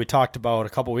good player we talked about a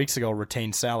couple weeks ago,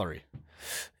 retained salary.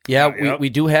 Yeah, we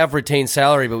do have retained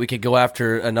salary, but we could go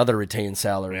after another retained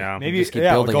salary. Yeah, maybe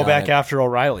we'll go back after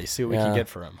O'Reilly, see what we can get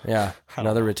for him. Yeah,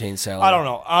 another retained salary. I don't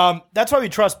know. That's why we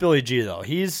trust Billy G, though.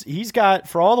 He's got,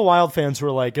 for all the Wild fans who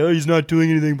are like, oh, he's not doing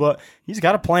anything, but he's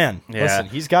got a plan. Yeah. Listen,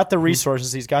 he's got the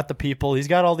resources, he's got the people, he's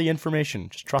got all the information.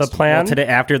 Just trust the plan. Well, today,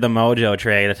 after the Mojo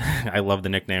trade, I love the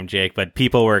nickname Jake, but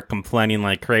people were complaining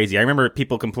like crazy. I remember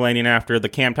people complaining after the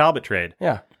Cam Talbot trade.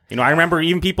 Yeah. You know, I remember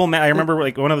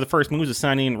like one of the first moves was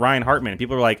signing Ryan Hartman.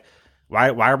 People were like, why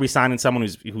are we signing someone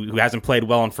who hasn't played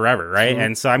well in forever, right?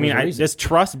 And so, I mean, I just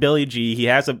trust Billy G. He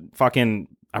has a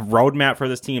roadmap for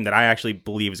this team that I actually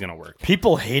believe is going to work.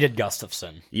 People hated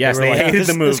Gustafsson. Yes, they hated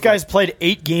the move. This guy's played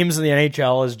 8 games in the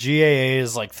NHL. His GAA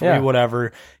is like 3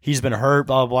 whatever. He's been hurt,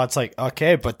 blah, blah, blah. It's like,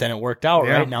 okay, but then it worked out,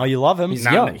 right? Now you love him. He's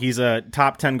young. He's a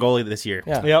top 10 goalie this year.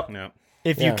 Yeah. Yep.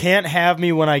 If you can't have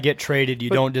me when I get traded, you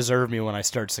don't deserve me when I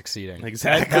start succeeding.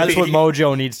 Exactly. That's what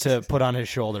Mojo needs to put on his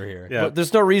shoulder here. Yeah. But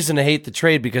there's no reason to hate the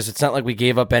trade because it's not like we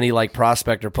gave up any like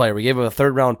prospect or player. We gave up a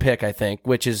 3rd round pick, I think,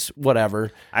 which is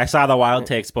whatever. I saw the Wild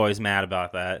Takes boys mad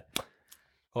about that.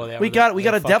 Well, we got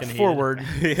a depth forward.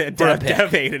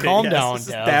 Dev hated calm it. down, Yes.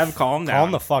 Dev. Calm down.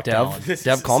 Calm the fuck down.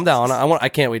 Dev, calm down. I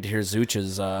can't wait to hear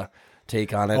Zuch's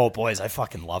take on it. Oh, boys, I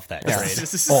fucking love that trade.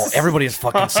 Oh, everybody is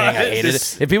fucking saying I hated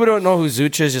it. If people don't know who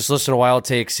Zuch is, just listen to Wild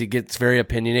Takes. He gets very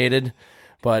opinionated,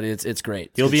 but it's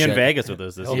great. He'll be in shit. Vegas with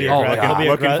us this year. He'll be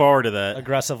looking forward to that.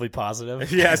 Aggressively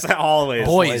positive. Yes, always.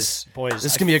 Boys, this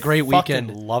is going to be a great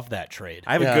weekend. Love that trade.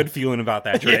 I have a good feeling about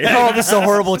that trade. Oh, this is a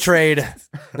horrible trade.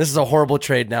 This is a horrible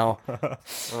trade now.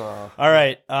 All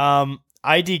right.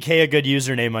 IDK, a good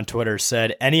username on Twitter,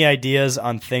 said, any ideas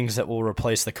on things that will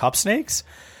replace the cup snakes?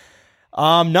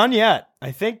 None yet.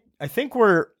 I think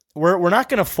we're not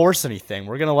going to force anything.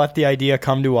 We're going to let the idea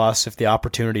come to us. If the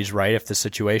opportunity's right, if the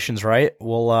situation's right,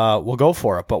 we'll go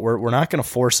for it. But we're not going to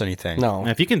force anything. No. And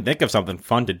if you can think of something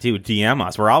fun to do, DM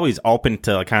us. We're always open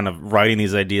to kind of writing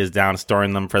these ideas down,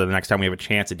 storing them for the next time we have a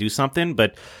chance to do something.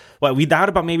 But we thought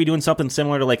about maybe doing something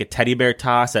similar to like a teddy bear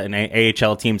toss that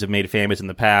AHL teams have made famous in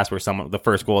the past, where the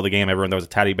first goal of the game, everyone throws a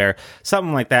teddy bear,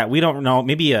 something like that. We don't know.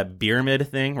 Maybe a pyramid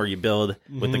thing where you build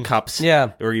with the cups,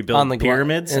 or you build on the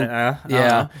pyramids.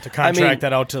 To contract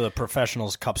that out to the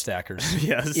professionals, cup stackers.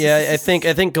 Yes. Yeah, I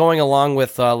think going along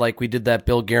with like we did that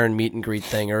Bill Guerin meet and greet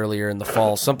thing earlier in the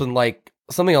fall, something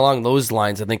along those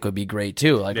lines, I think would be great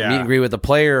too. Like a meet and greet with a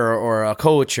player or a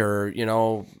coach, or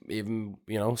even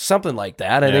something like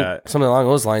that. I think something along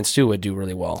those lines too would do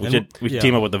really well. We should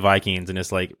team up with the Vikings and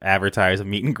just like advertise a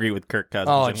meet and greet with Kirk Cousins.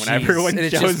 Oh, and when everyone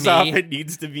shows up, it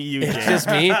needs to be you. It's just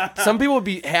me. Some people would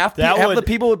be half the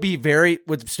people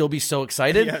would still be so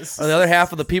excited. Yes. Or the other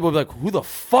half of the people would be like, "Who the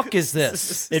fuck is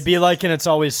this?" It'd be like in It's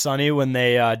Always Sunny when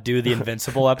they do the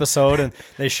Invincible episode and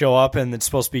they show up and it's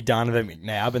supposed to be Donovan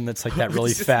McNabb and it's like that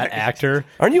really fat actor.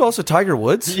 Aren't you also Tiger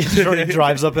Woods? He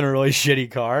drives up in a really shitty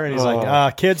car and he's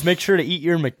like, kids, make sure to eat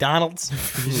your McDonald's.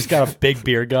 He's just got a big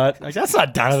beer gut. Like, that's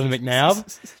not Donovan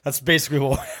McNabb. That's basically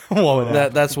what would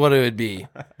happen. That's what it would be.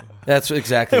 That's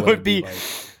exactly what it would be.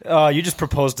 Like. You just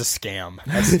proposed a scam.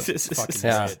 That's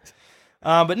fucking it.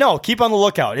 But no, keep on the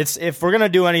lookout. If we're gonna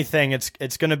do anything,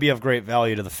 it's gonna be of great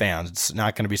value to the fans. It's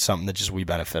not gonna be something that just we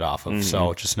benefit off of. Mm-hmm.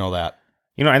 So just know that.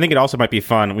 I think it also might be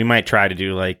fun. We might try to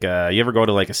do like, you ever go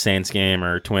to like a Saints game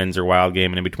or Twins or Wild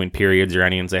game, and in between periods or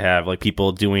innings, they have like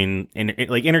people doing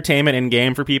like entertainment in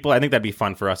game for people. I think that'd be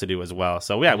fun for us to do as well.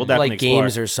 So yeah, we'll definitely like explore.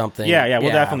 Games or something. Yeah, we'll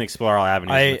definitely explore all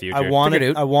avenues in the future.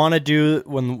 I want to do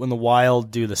when the Wild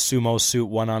do the sumo suit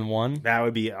 1-on-1. That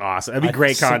would be awesome. That'd be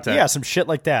great content. Some shit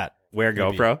like that. Wear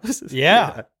GoPro.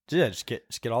 Yeah, just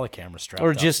get all the cameras strapped.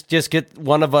 Or up. just get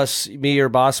one of us, me or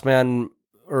Boss Man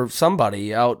or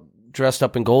somebody out dressed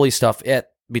up in goalie stuff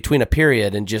at between a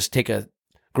period and just take a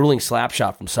grueling slap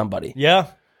shot from somebody. Yeah.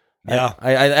 Yeah.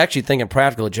 I actually think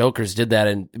Impractical Jokers did that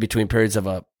in between periods of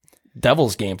a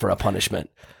Devils game for a punishment.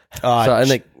 So I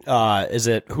think is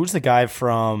it who's the guy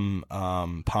from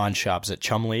Pawn Shop? Is it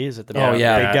Chumlee? Is it the big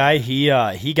guy?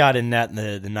 He got in net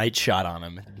the night shot on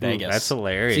him in Vegas. That's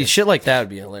hilarious. See, shit like that would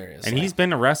be hilarious. And he's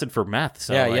been arrested for meth.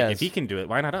 So if he can do it,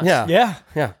 why not us?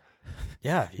 Yeah.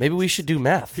 Maybe we should do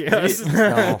meth.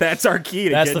 No. That's our key.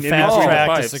 That's the fast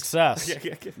track to success.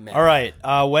 All right,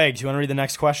 Wags, you want to read the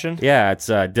next question? Yeah, it's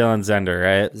Dylan Zender,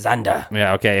 right? Zender.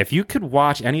 Yeah, okay. If you could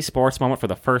watch any sports moment for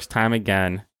the first time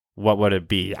again, what would it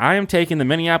be? I am taking the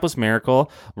Minneapolis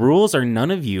Miracle. Rules are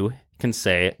none of you can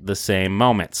say the same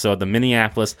moment. So the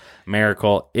Minneapolis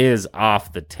Miracle is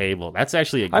off the table. That's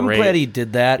actually I'm glad he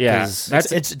did that. Yeah,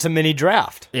 it's a mini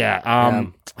draft. Yeah.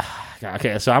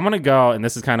 Okay, so I'm going to go, and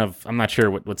this is kind of, I'm not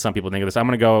sure what some people think of this. I'm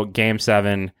going to go Game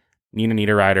 7, Nina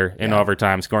Niederreiter in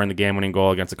overtime, scoring the game-winning goal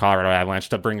against the Colorado Avalanche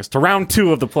to bring us to round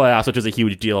 2 of the playoffs, which is a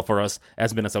huge deal for us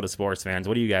as Minnesota sports fans.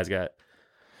 What do you guys got?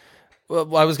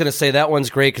 Well, I was going to say that one's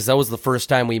great because that was the first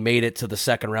time we made it to the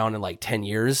second round in like 10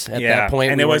 years. At that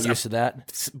point, and we it was weren't used to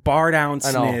that. Bar down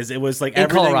sniz. It was like in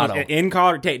everything Colorado. In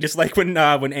Colorado, just like when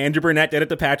Andrew Burnett did it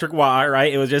to Patrick Waugh,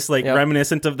 right? It was just like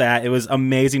reminiscent of that. It was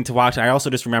amazing to watch. I also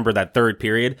just remember that third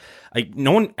period. Like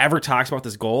no one ever talks about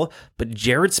this goal, but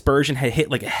Jared Spurgeon had hit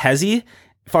like a hezzy.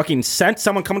 Fucking sent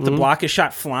someone coming to block his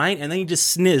shot flying, and then he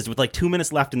just snizzed with like 2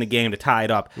 minutes left in the game to tie it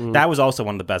up. That was also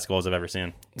one of the best goals I've ever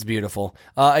seen. It's beautiful.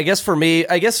 I guess for me, in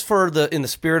the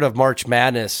spirit of March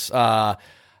Madness,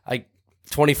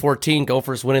 2014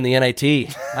 Gophers winning the NIT.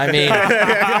 I mean,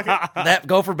 that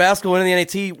Gopher basketball winning the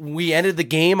NIT. We ended the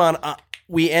game on.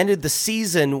 We ended the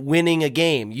season winning a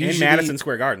game. Usually, in Madison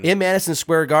Square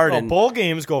Garden. Well, bowl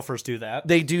games, Gophers do that.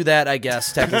 They do that, I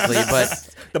guess, technically, but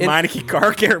the Meineke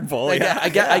Car Care Bowl. Yeah. I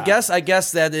guess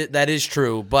that is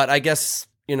true, but I guess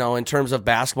in terms of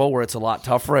basketball, where it's a lot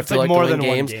tougher, I feel like more to win than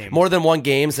games, one game. more than one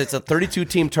games. It's a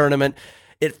 32-team tournament.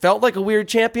 It felt like a weird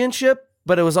championship,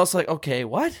 but it was also like, okay,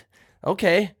 what?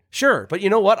 Okay, sure, but you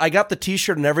know what? I got the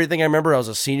T-shirt and everything. I remember I was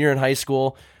a senior in high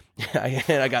school.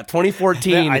 I got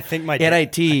 2014 I think my NIT. I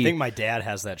think my dad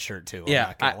has that shirt too.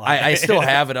 Yeah, I still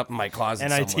have it up in my closet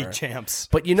NIT somewhere. champs.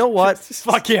 But you know what?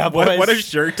 Fuck yeah, boys. What a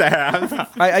shirt to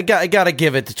have. I got to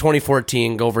give it the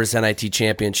 2014 Gophers NIT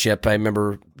championship. I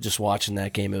remember just watching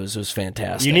that game. It was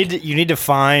fantastic. You need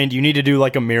to do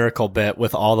like a miracle bit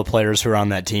with all the players who are on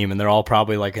that team, and they're all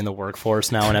probably like in the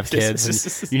workforce now and have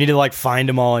kids. And you need to like find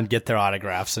them all and get their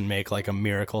autographs and make like a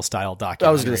miracle style documentary.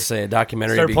 I was going to say a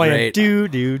documentary would Start be playing great.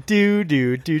 Do.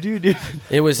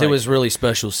 It was really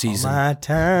special season. My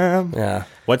time. Yeah.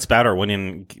 What's better,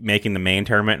 making the main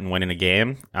tournament and winning a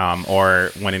game,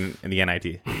 or winning in the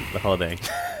NIT, the whole thing?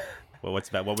 Well, what's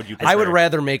that? What would you prefer? I would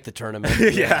rather make the tournament.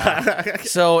 Yeah.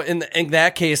 So in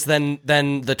that case, then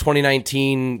the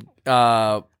 2019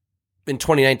 in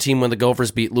 2019 when the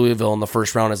Gophers beat Louisville in the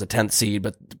first round as a 10th seed,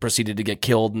 but proceeded to get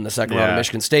killed in the second round of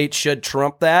Michigan State, should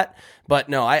trump that. But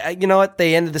no, I you know what?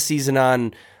 They ended the season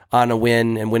on a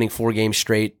win and winning 4 games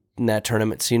straight in that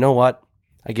tournament. So you know what?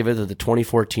 I give it to the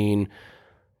 2014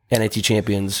 NIT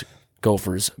champions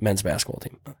Gophers men's basketball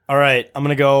team. All right, I'm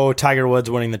gonna go Tiger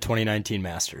Woods winning the 2019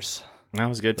 Masters. That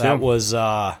was good too. That was.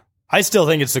 I still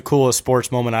think it's the coolest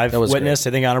sports moment I've witnessed. Great.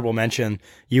 I think honorable mention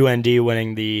UND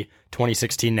winning the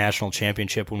 2016 national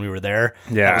championship when we were there.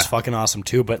 Yeah, that was fucking awesome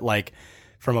too. But like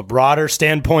from a broader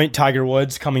standpoint, Tiger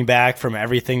Woods coming back from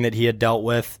everything that he had dealt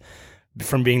with,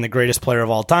 from being the greatest player of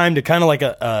all time to kind of like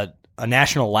a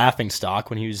national laughingstock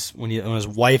when his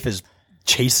wife is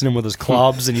chasing him with his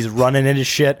clubs and he's running into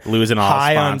shit, losing all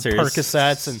high sponsors. On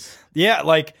Percocets and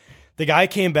like. The guy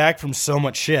came back from so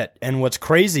much shit, and what's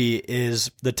crazy is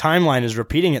the timeline is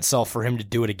repeating itself for him to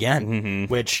do it again,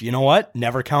 which, you know what?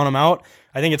 Never count him out.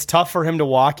 I think it's tough for him to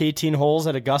walk 18 holes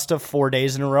at Augusta 4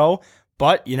 days in a row,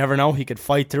 but you never know. He could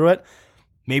fight through it.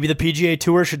 Maybe the PGA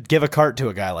Tour should give a cart to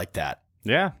a guy like that.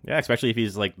 Yeah, especially if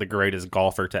he's like the greatest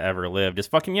golfer to ever live.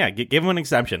 Just fucking give him an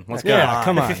exemption. Let's go. Yeah,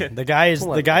 come on. The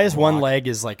guy's one leg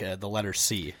is like the letter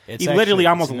C. He literally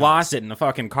almost lost it in a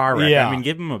fucking car wreck. Yeah. I mean,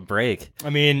 give him a break. I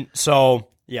mean, so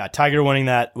yeah, Tiger winning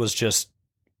that was just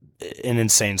an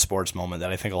insane sports moment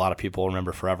that I think a lot of people will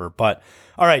remember forever. But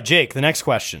all right, Jake, the next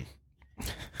question.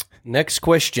 Next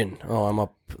question. Oh, I'm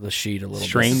up the sheet a little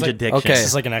Strange bit. addiction. Okay. This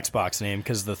is like an Xbox name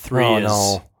because the 3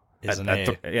 is an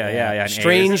A. Yeah.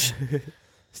 Strange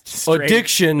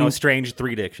addiction. No, strange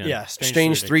 3 diction. Yeah,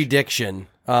 strange 3 diction.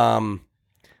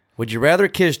 Would you rather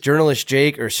kiss journalist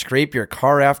Jake or scrape your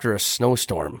car after a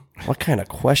snowstorm? What kind of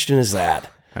question is that?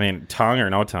 I mean, tongue or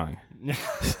no tongue?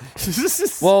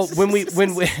 Well, when we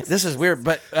this is weird,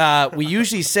 but we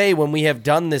usually say when we have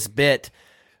done this bit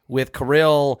with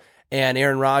Kirill and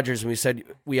Aaron Rodgers, and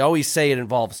we always say it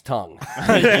involves tongue.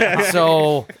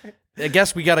 So I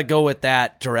guess we got to go with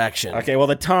that direction. Okay, well,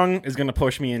 the tongue is going to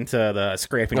push me into the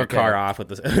scraping your car off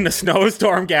with in the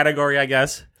snowstorm category, I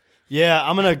guess. Yeah,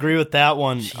 I'm going to agree with that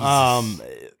one.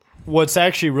 What's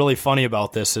actually really funny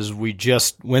about this is we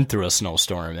just went through a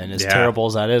snowstorm, and as terrible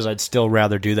as that is, I'd still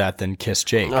rather do that than kiss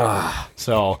Jake.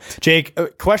 So, Jake,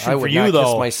 question for you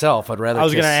though. Kiss myself, I'd rather. I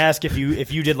was going to ask if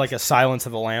you did like a Silence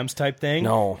of the Lambs type thing.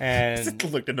 No, and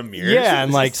looked in the mirror. Yeah,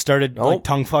 and like started like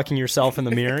tongue fucking yourself in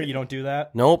the mirror. You don't do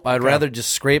that. Nope, I'd rather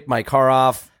just scrape my car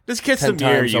off. Just kiss the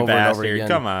mirror, you bastard.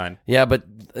 Come on. Yeah, but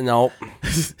no.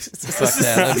 Fuck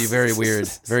that. That'd be very weird.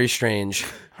 Very strange.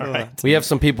 Right. We have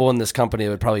some people in this company that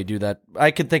would probably do that.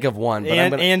 I could think of one.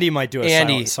 But Andy might do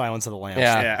a Silence of the Lambs.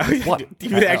 Yeah. What?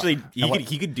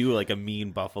 He could do like a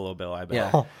mean Buffalo Bill, I bet.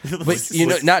 Yeah. But,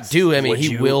 not do. I mean,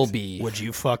 he will be. Would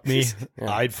you fuck me?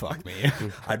 Yeah. I'd fuck me.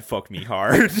 I'd fuck me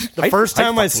hard. The first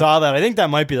time I saw that, I think that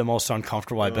might be the most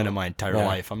uncomfortable I've been in my entire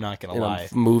life. I'm not going to lie.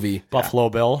 Movie. Buffalo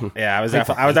Bill. Yeah, I was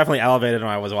definitely elevated when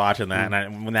I was watching that.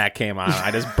 And when that came on, I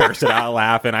just bursted out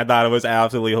laughing. I thought it was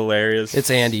absolutely hilarious.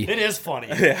 It's Andy. It is funny.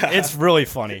 Yeah. It's really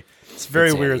funny. It's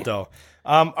very weird, though.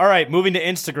 All right, moving to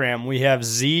Instagram, we have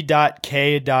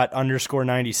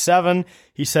z.k._97.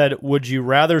 He said, would you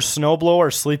rather snowblow or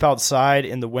sleep outside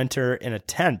in the winter in a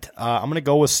tent? I'm going to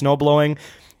go with snowblowing.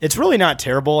 It's really not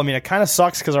terrible. I mean, it kind of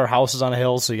sucks because our house is on a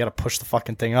hill, so you got to push the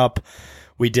fucking thing up.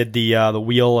 We did the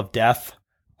Wheel of Death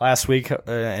last week,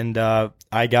 and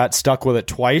I got stuck with it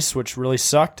twice, which really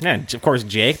sucked. Yeah, and of course,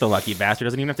 Jake, the lucky bastard,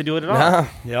 doesn't even have to do it at all.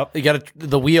 Yep. You got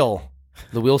the wheel.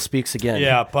 The wheel speaks again.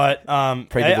 Yeah, but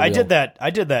I did that.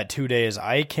 I did that 2 days.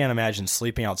 I can't imagine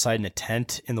sleeping outside in a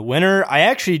tent in the winter. I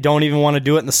actually don't even want to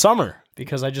do it in the summer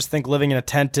because I just think living in a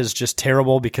tent is just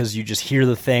terrible because you just hear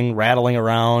the thing rattling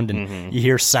around and you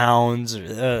hear sounds.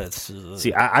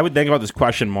 See, I would think about this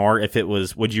question more if it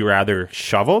was, would you rather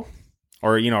shovel?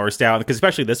 Or, or stay out, because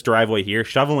especially this driveway here,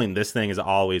 shoveling this thing is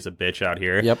always a bitch out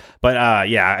here. Yep. But,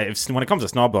 when it comes to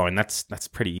snow blowing, that's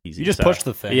pretty easy. You just push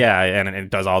the thing. Yeah, and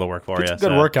it does all the work for you. It's a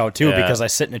good workout, too, because I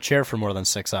sit in a chair for more than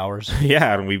 6 hours.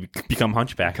 Yeah, and we become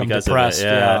hunchback because depressed, of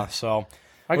it. Yeah. So,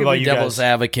 I could be devil's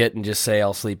advocate and just say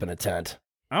I'll sleep in a tent.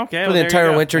 Okay. For the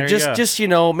entire winter. Just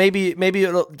maybe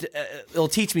it'll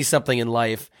teach me something in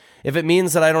life. If it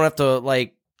means that I don't have to,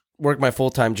 work my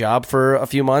full-time job for a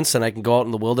few months and I can go out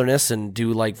in the wilderness and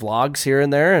do vlogs here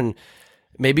and there and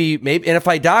maybe and if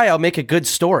I die I'll make a good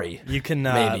story. You can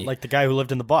like the guy who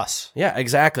lived in the bus. Yeah,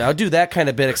 exactly. I'll do that kind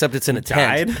of bit except it's in a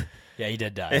tent. Died? Yeah, he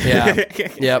did die. Yeah.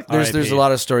 Yep. There's a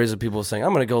lot of stories of people saying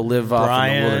I'm going to go live off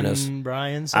in the wilderness.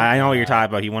 I know what you're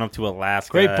talking about. He went up to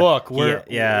Alaska. Great book. Where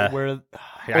you're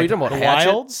talking about the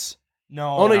Hatchet? Wilds?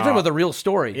 No. Oh, no, you're talking about the real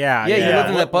story. Yeah. You lived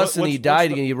in that bus and he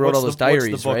died and you wrote all those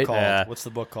diaries, right? Yeah. What's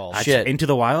the book called? Shit. Into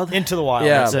the Wild? Into the Wild.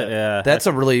 Yeah. That's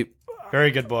a really...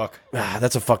 Very good book.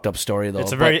 That's a fucked up story, though.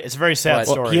 It's a very sad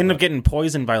story. He ended up getting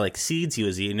poisoned by seeds he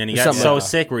was eating, and he got so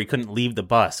sick where he couldn't leave the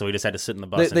bus, so he just had to sit in the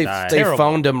bus and die. They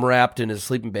found him wrapped in his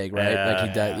sleeping bag, right?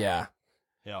 He died. Yeah.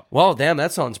 Well, damn,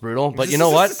 that sounds brutal. But you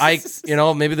know what?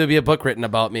 Maybe there'll be a book written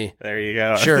about me. There you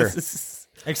go. Sure.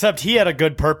 Except he had a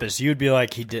good purpose. You'd be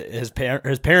like, his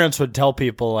parents would tell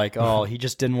people oh, he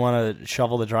just didn't want to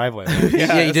shovel the driveway.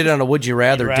 Yeah, he did it on a Would You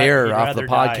Rather Dare off the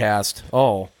podcast.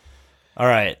 Oh. All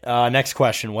right. Next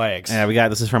question, Wags. Yeah,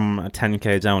 this is from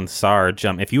 10K Zone Sarge.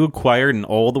 If you acquired an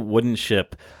old wooden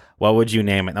ship, what would you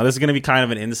name it? Now, this is going to be kind of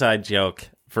an inside joke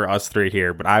for us three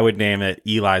here, but I would name it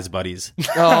Eli's Buddies.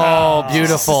 Oh,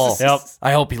 beautiful. Yep.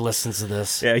 I hope he listens to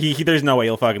this. Yeah, there's no way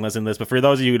he'll fucking listen to this, but for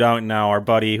those of you who don't know, our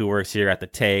buddy who works here at the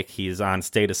Take, he's on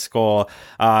State of Skull.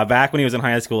 Back when he was in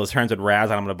high school, his friends would razz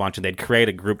on him a bunch, and they'd create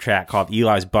a group chat called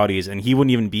Eli's Buddies, and he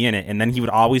wouldn't even be in it, and then he would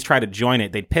always try to join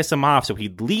it. They'd piss him off, so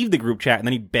he'd leave the group chat, and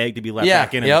then he'd beg to be let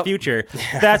back in the future.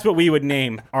 That's what we would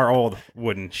name our old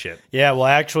wooden ship. Yeah, well,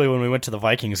 actually, when we went to the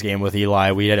Vikings game with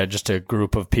Eli, we had just a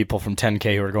group of people from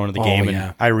 10K who were going to the game,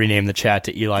 and I renamed the chat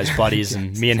to Eli's Buddies,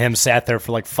 and me and him sat there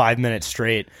for 5 minutes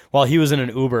straight while he was in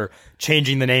an Uber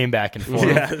changing the name back and forth.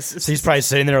 Yes. So he's probably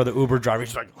sitting there with the Uber driver.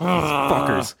 He's like,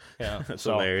 fuckers. Yeah, that's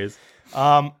hilarious.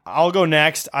 I'll go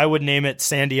next. I would name it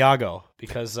San Diego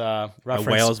because a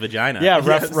whale's vagina. Yeah,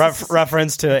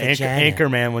 reference to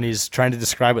Anchorman when he's trying to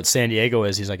describe what San Diego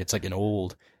is. He's like, I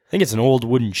think it's an old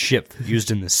wooden ship used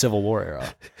in the Civil War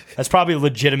era. That's probably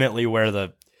legitimately where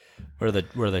the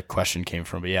question came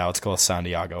from. But yeah, let's go with San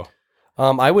Diego.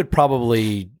 I would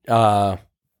probably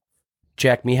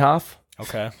Jack Mehoff.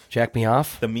 Okay. Jack me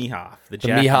off. The Mehoff. The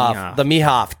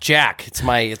Mehoff. Jack. It's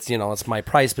my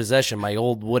prized possession. My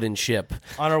old wooden ship.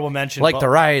 Honorable mention. Like to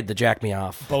ride the Jack me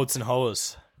off. Boats and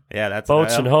hose. Yeah, that's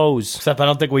boats and hose. Except I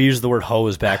don't think we used the word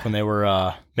hose back when they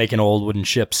were making old wooden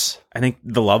ships. I think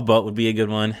the Love Boat would be a good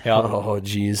one. Yeah. Oh,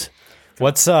 jeez.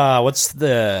 What's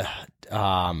the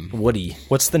Woody?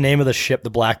 What's the name of the ship? The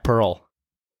Black Pearl.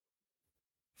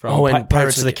 From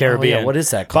Pirates of the Caribbean. Oh, yeah. What is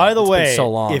that called? By the way, been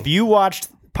so long. if you watched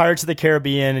Pirates of the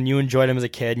Caribbean and you enjoyed them as a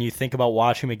kid and you think about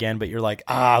watching them again, but you're like,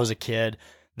 I was a kid,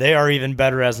 they are even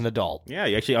better as an adult. Yeah,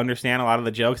 you actually understand a lot of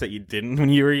the jokes that you didn't when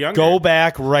you were younger. Go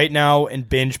back right now and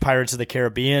binge Pirates of the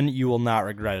Caribbean. You will not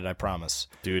regret it, I promise.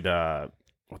 Dude,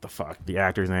 what the fuck? The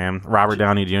actor's name? Robert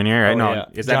Downey Jr., right? Oh, no, yeah.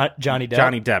 is that Johnny Depp?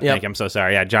 Johnny Depp, Yep. thank you. I'm so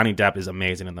sorry. Yeah, Johnny Depp is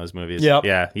amazing in those movies. Yep.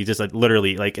 Yeah, he's just like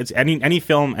literally, like it's any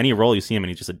film, any role you see him in,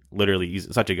 he's just like, literally,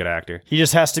 he's such a good actor. He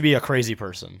just has to be a crazy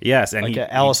person. Yes, and like he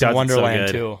Alice he in does it Wonderland,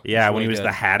 so good. too. Yeah, It's when he really was good.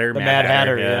 the Hatter. The Mad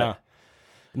Hatter, yeah.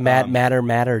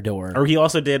 Matador. Or he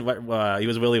also did what he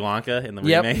was Willy Wonka in the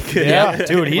Yep. remake. Yeah,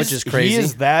 dude, which is crazy.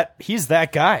 He's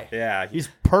that guy. Yeah, he's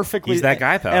perfectly. He's that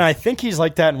guy, pal. And I think he's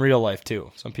like that in real life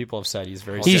too. Some people have said he's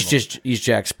very. He's similar. he's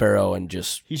Jack Sparrow and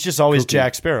just He's just always kooky.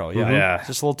 Jack Sparrow. Yeah, Yeah. It's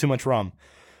just a little too much rum.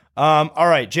 All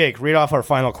right, Jake, read off our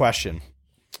final question.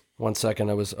 1 second.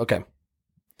 Okay.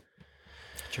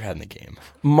 Get your head in the game.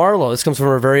 Marlo. This comes from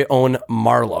our very own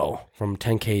Marlo from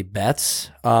 10K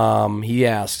Bets. He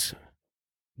asks,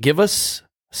 give us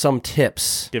some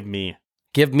tips. Give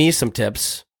me some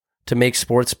tips to make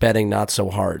sports betting not so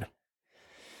hard.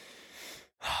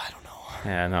 I don't know.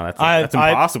 Yeah, no, that's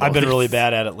impossible. I've been really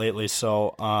bad at it lately,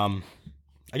 so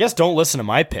I guess don't listen to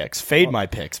my picks. Fade my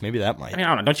picks. Maybe that might. I mean, I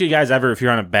don't know. Don't you guys ever, if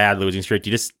you're on a bad losing streak,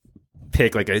 you just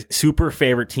pick like a super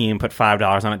favorite team, put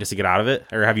 $5 on it just to get out of it?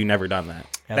 Or have you never done that?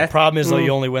 Yeah, the problem is though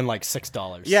you only win like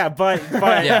 $6. Yeah,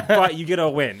 but you get a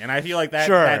win, and I feel like that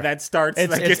that starts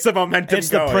gets the momentum. It's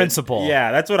going. the principle.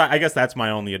 Yeah, that's what I guess. That's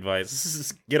my only advice.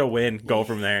 Just get a win, go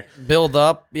from there. Build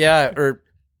up, and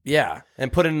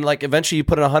put in like eventually you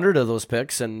put in 100 of those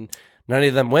picks, and none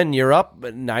of them win. You're up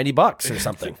 $90 or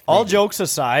something. All jokes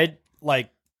aside, like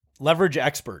leverage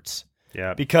experts.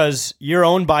 Yeah. Because your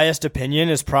own biased opinion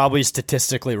is probably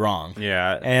statistically wrong.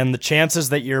 Yeah. And the chances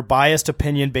that your biased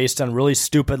opinion based on really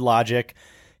stupid logic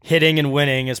hitting and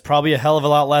winning is probably a hell of a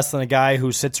lot less than a guy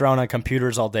who sits around on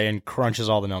computers all day and crunches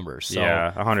all the numbers. So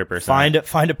yeah, 100%.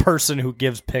 Find a person who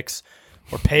gives picks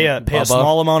or pay a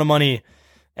small amount of money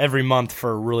every month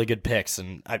for really good picks,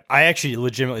 and I actually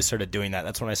legitimately started doing that.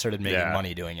 That's when I started making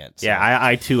money doing it. So. Yeah,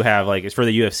 I too have, like, it's for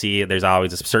the UFC, there's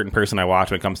always a certain person I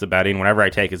watch when it comes to betting. Whenever I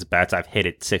take his bets, I've hit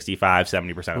it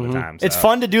 65-70% of the time. So. It's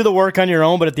fun to do the work on your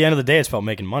own, but at the end of the day, it's about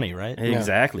making money, right?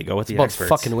 Exactly. Go with the about experts.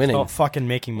 fucking winning. It's about fucking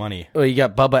making money. Well, you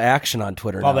got Bubba Action on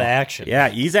Twitter now. Bubba Action. Yeah,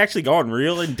 he's actually going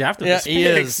real in depth with his he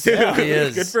picks, is. too. Yeah, he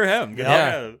is. Good for him. Good for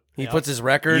him. He puts his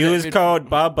record. Use code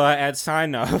BUBBA at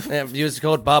sign up. Use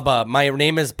code Bubba. My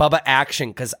name is Bubba Action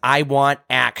because I want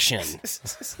action.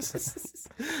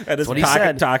 That is what he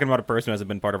said. Talking about a person who hasn't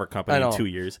been part of our company in 2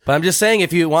 years. But I'm just saying,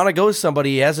 if you want to go with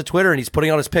somebody, he has a Twitter and he's putting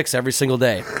out his picks every single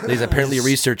day. He's apparently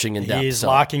researching in depth. He's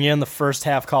locking in the first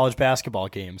half college basketball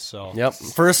games. So yep,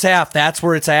 first half. That's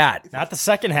where it's at. Not the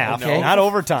second half. Okay. Not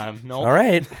overtime. No. All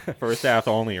right. First half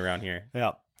only around here.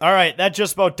 Yeah. All right, that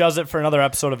just about does it for another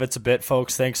episode of It's a Bit,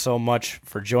 folks. Thanks so much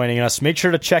for joining us. Make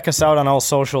sure to check us out on all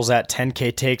socials at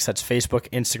 10K Takes. That's Facebook,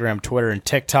 Instagram, Twitter, and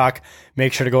TikTok.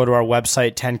 Make sure to go to our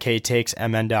website,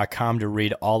 10ktakesmn.com, to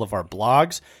read all of our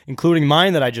blogs, including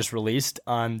mine that I just released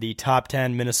on the top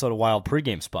 10 Minnesota Wild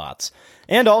pregame spots.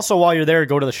 And also, while you're there,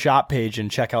 go to the shop page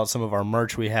and check out some of our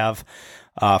merch we have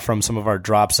from some of our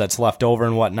drops that's left over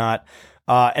and whatnot.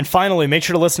 And finally, make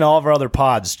sure to listen to all of our other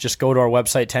pods. Just go to our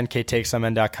website,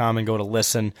 10ktakesmn.com, and go to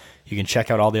listen. You can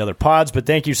check out all the other pods. But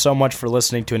thank you so much for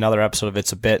listening to another episode of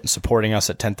It's a Bit and supporting us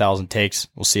at 10,000 Takes.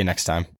 We'll see you next time.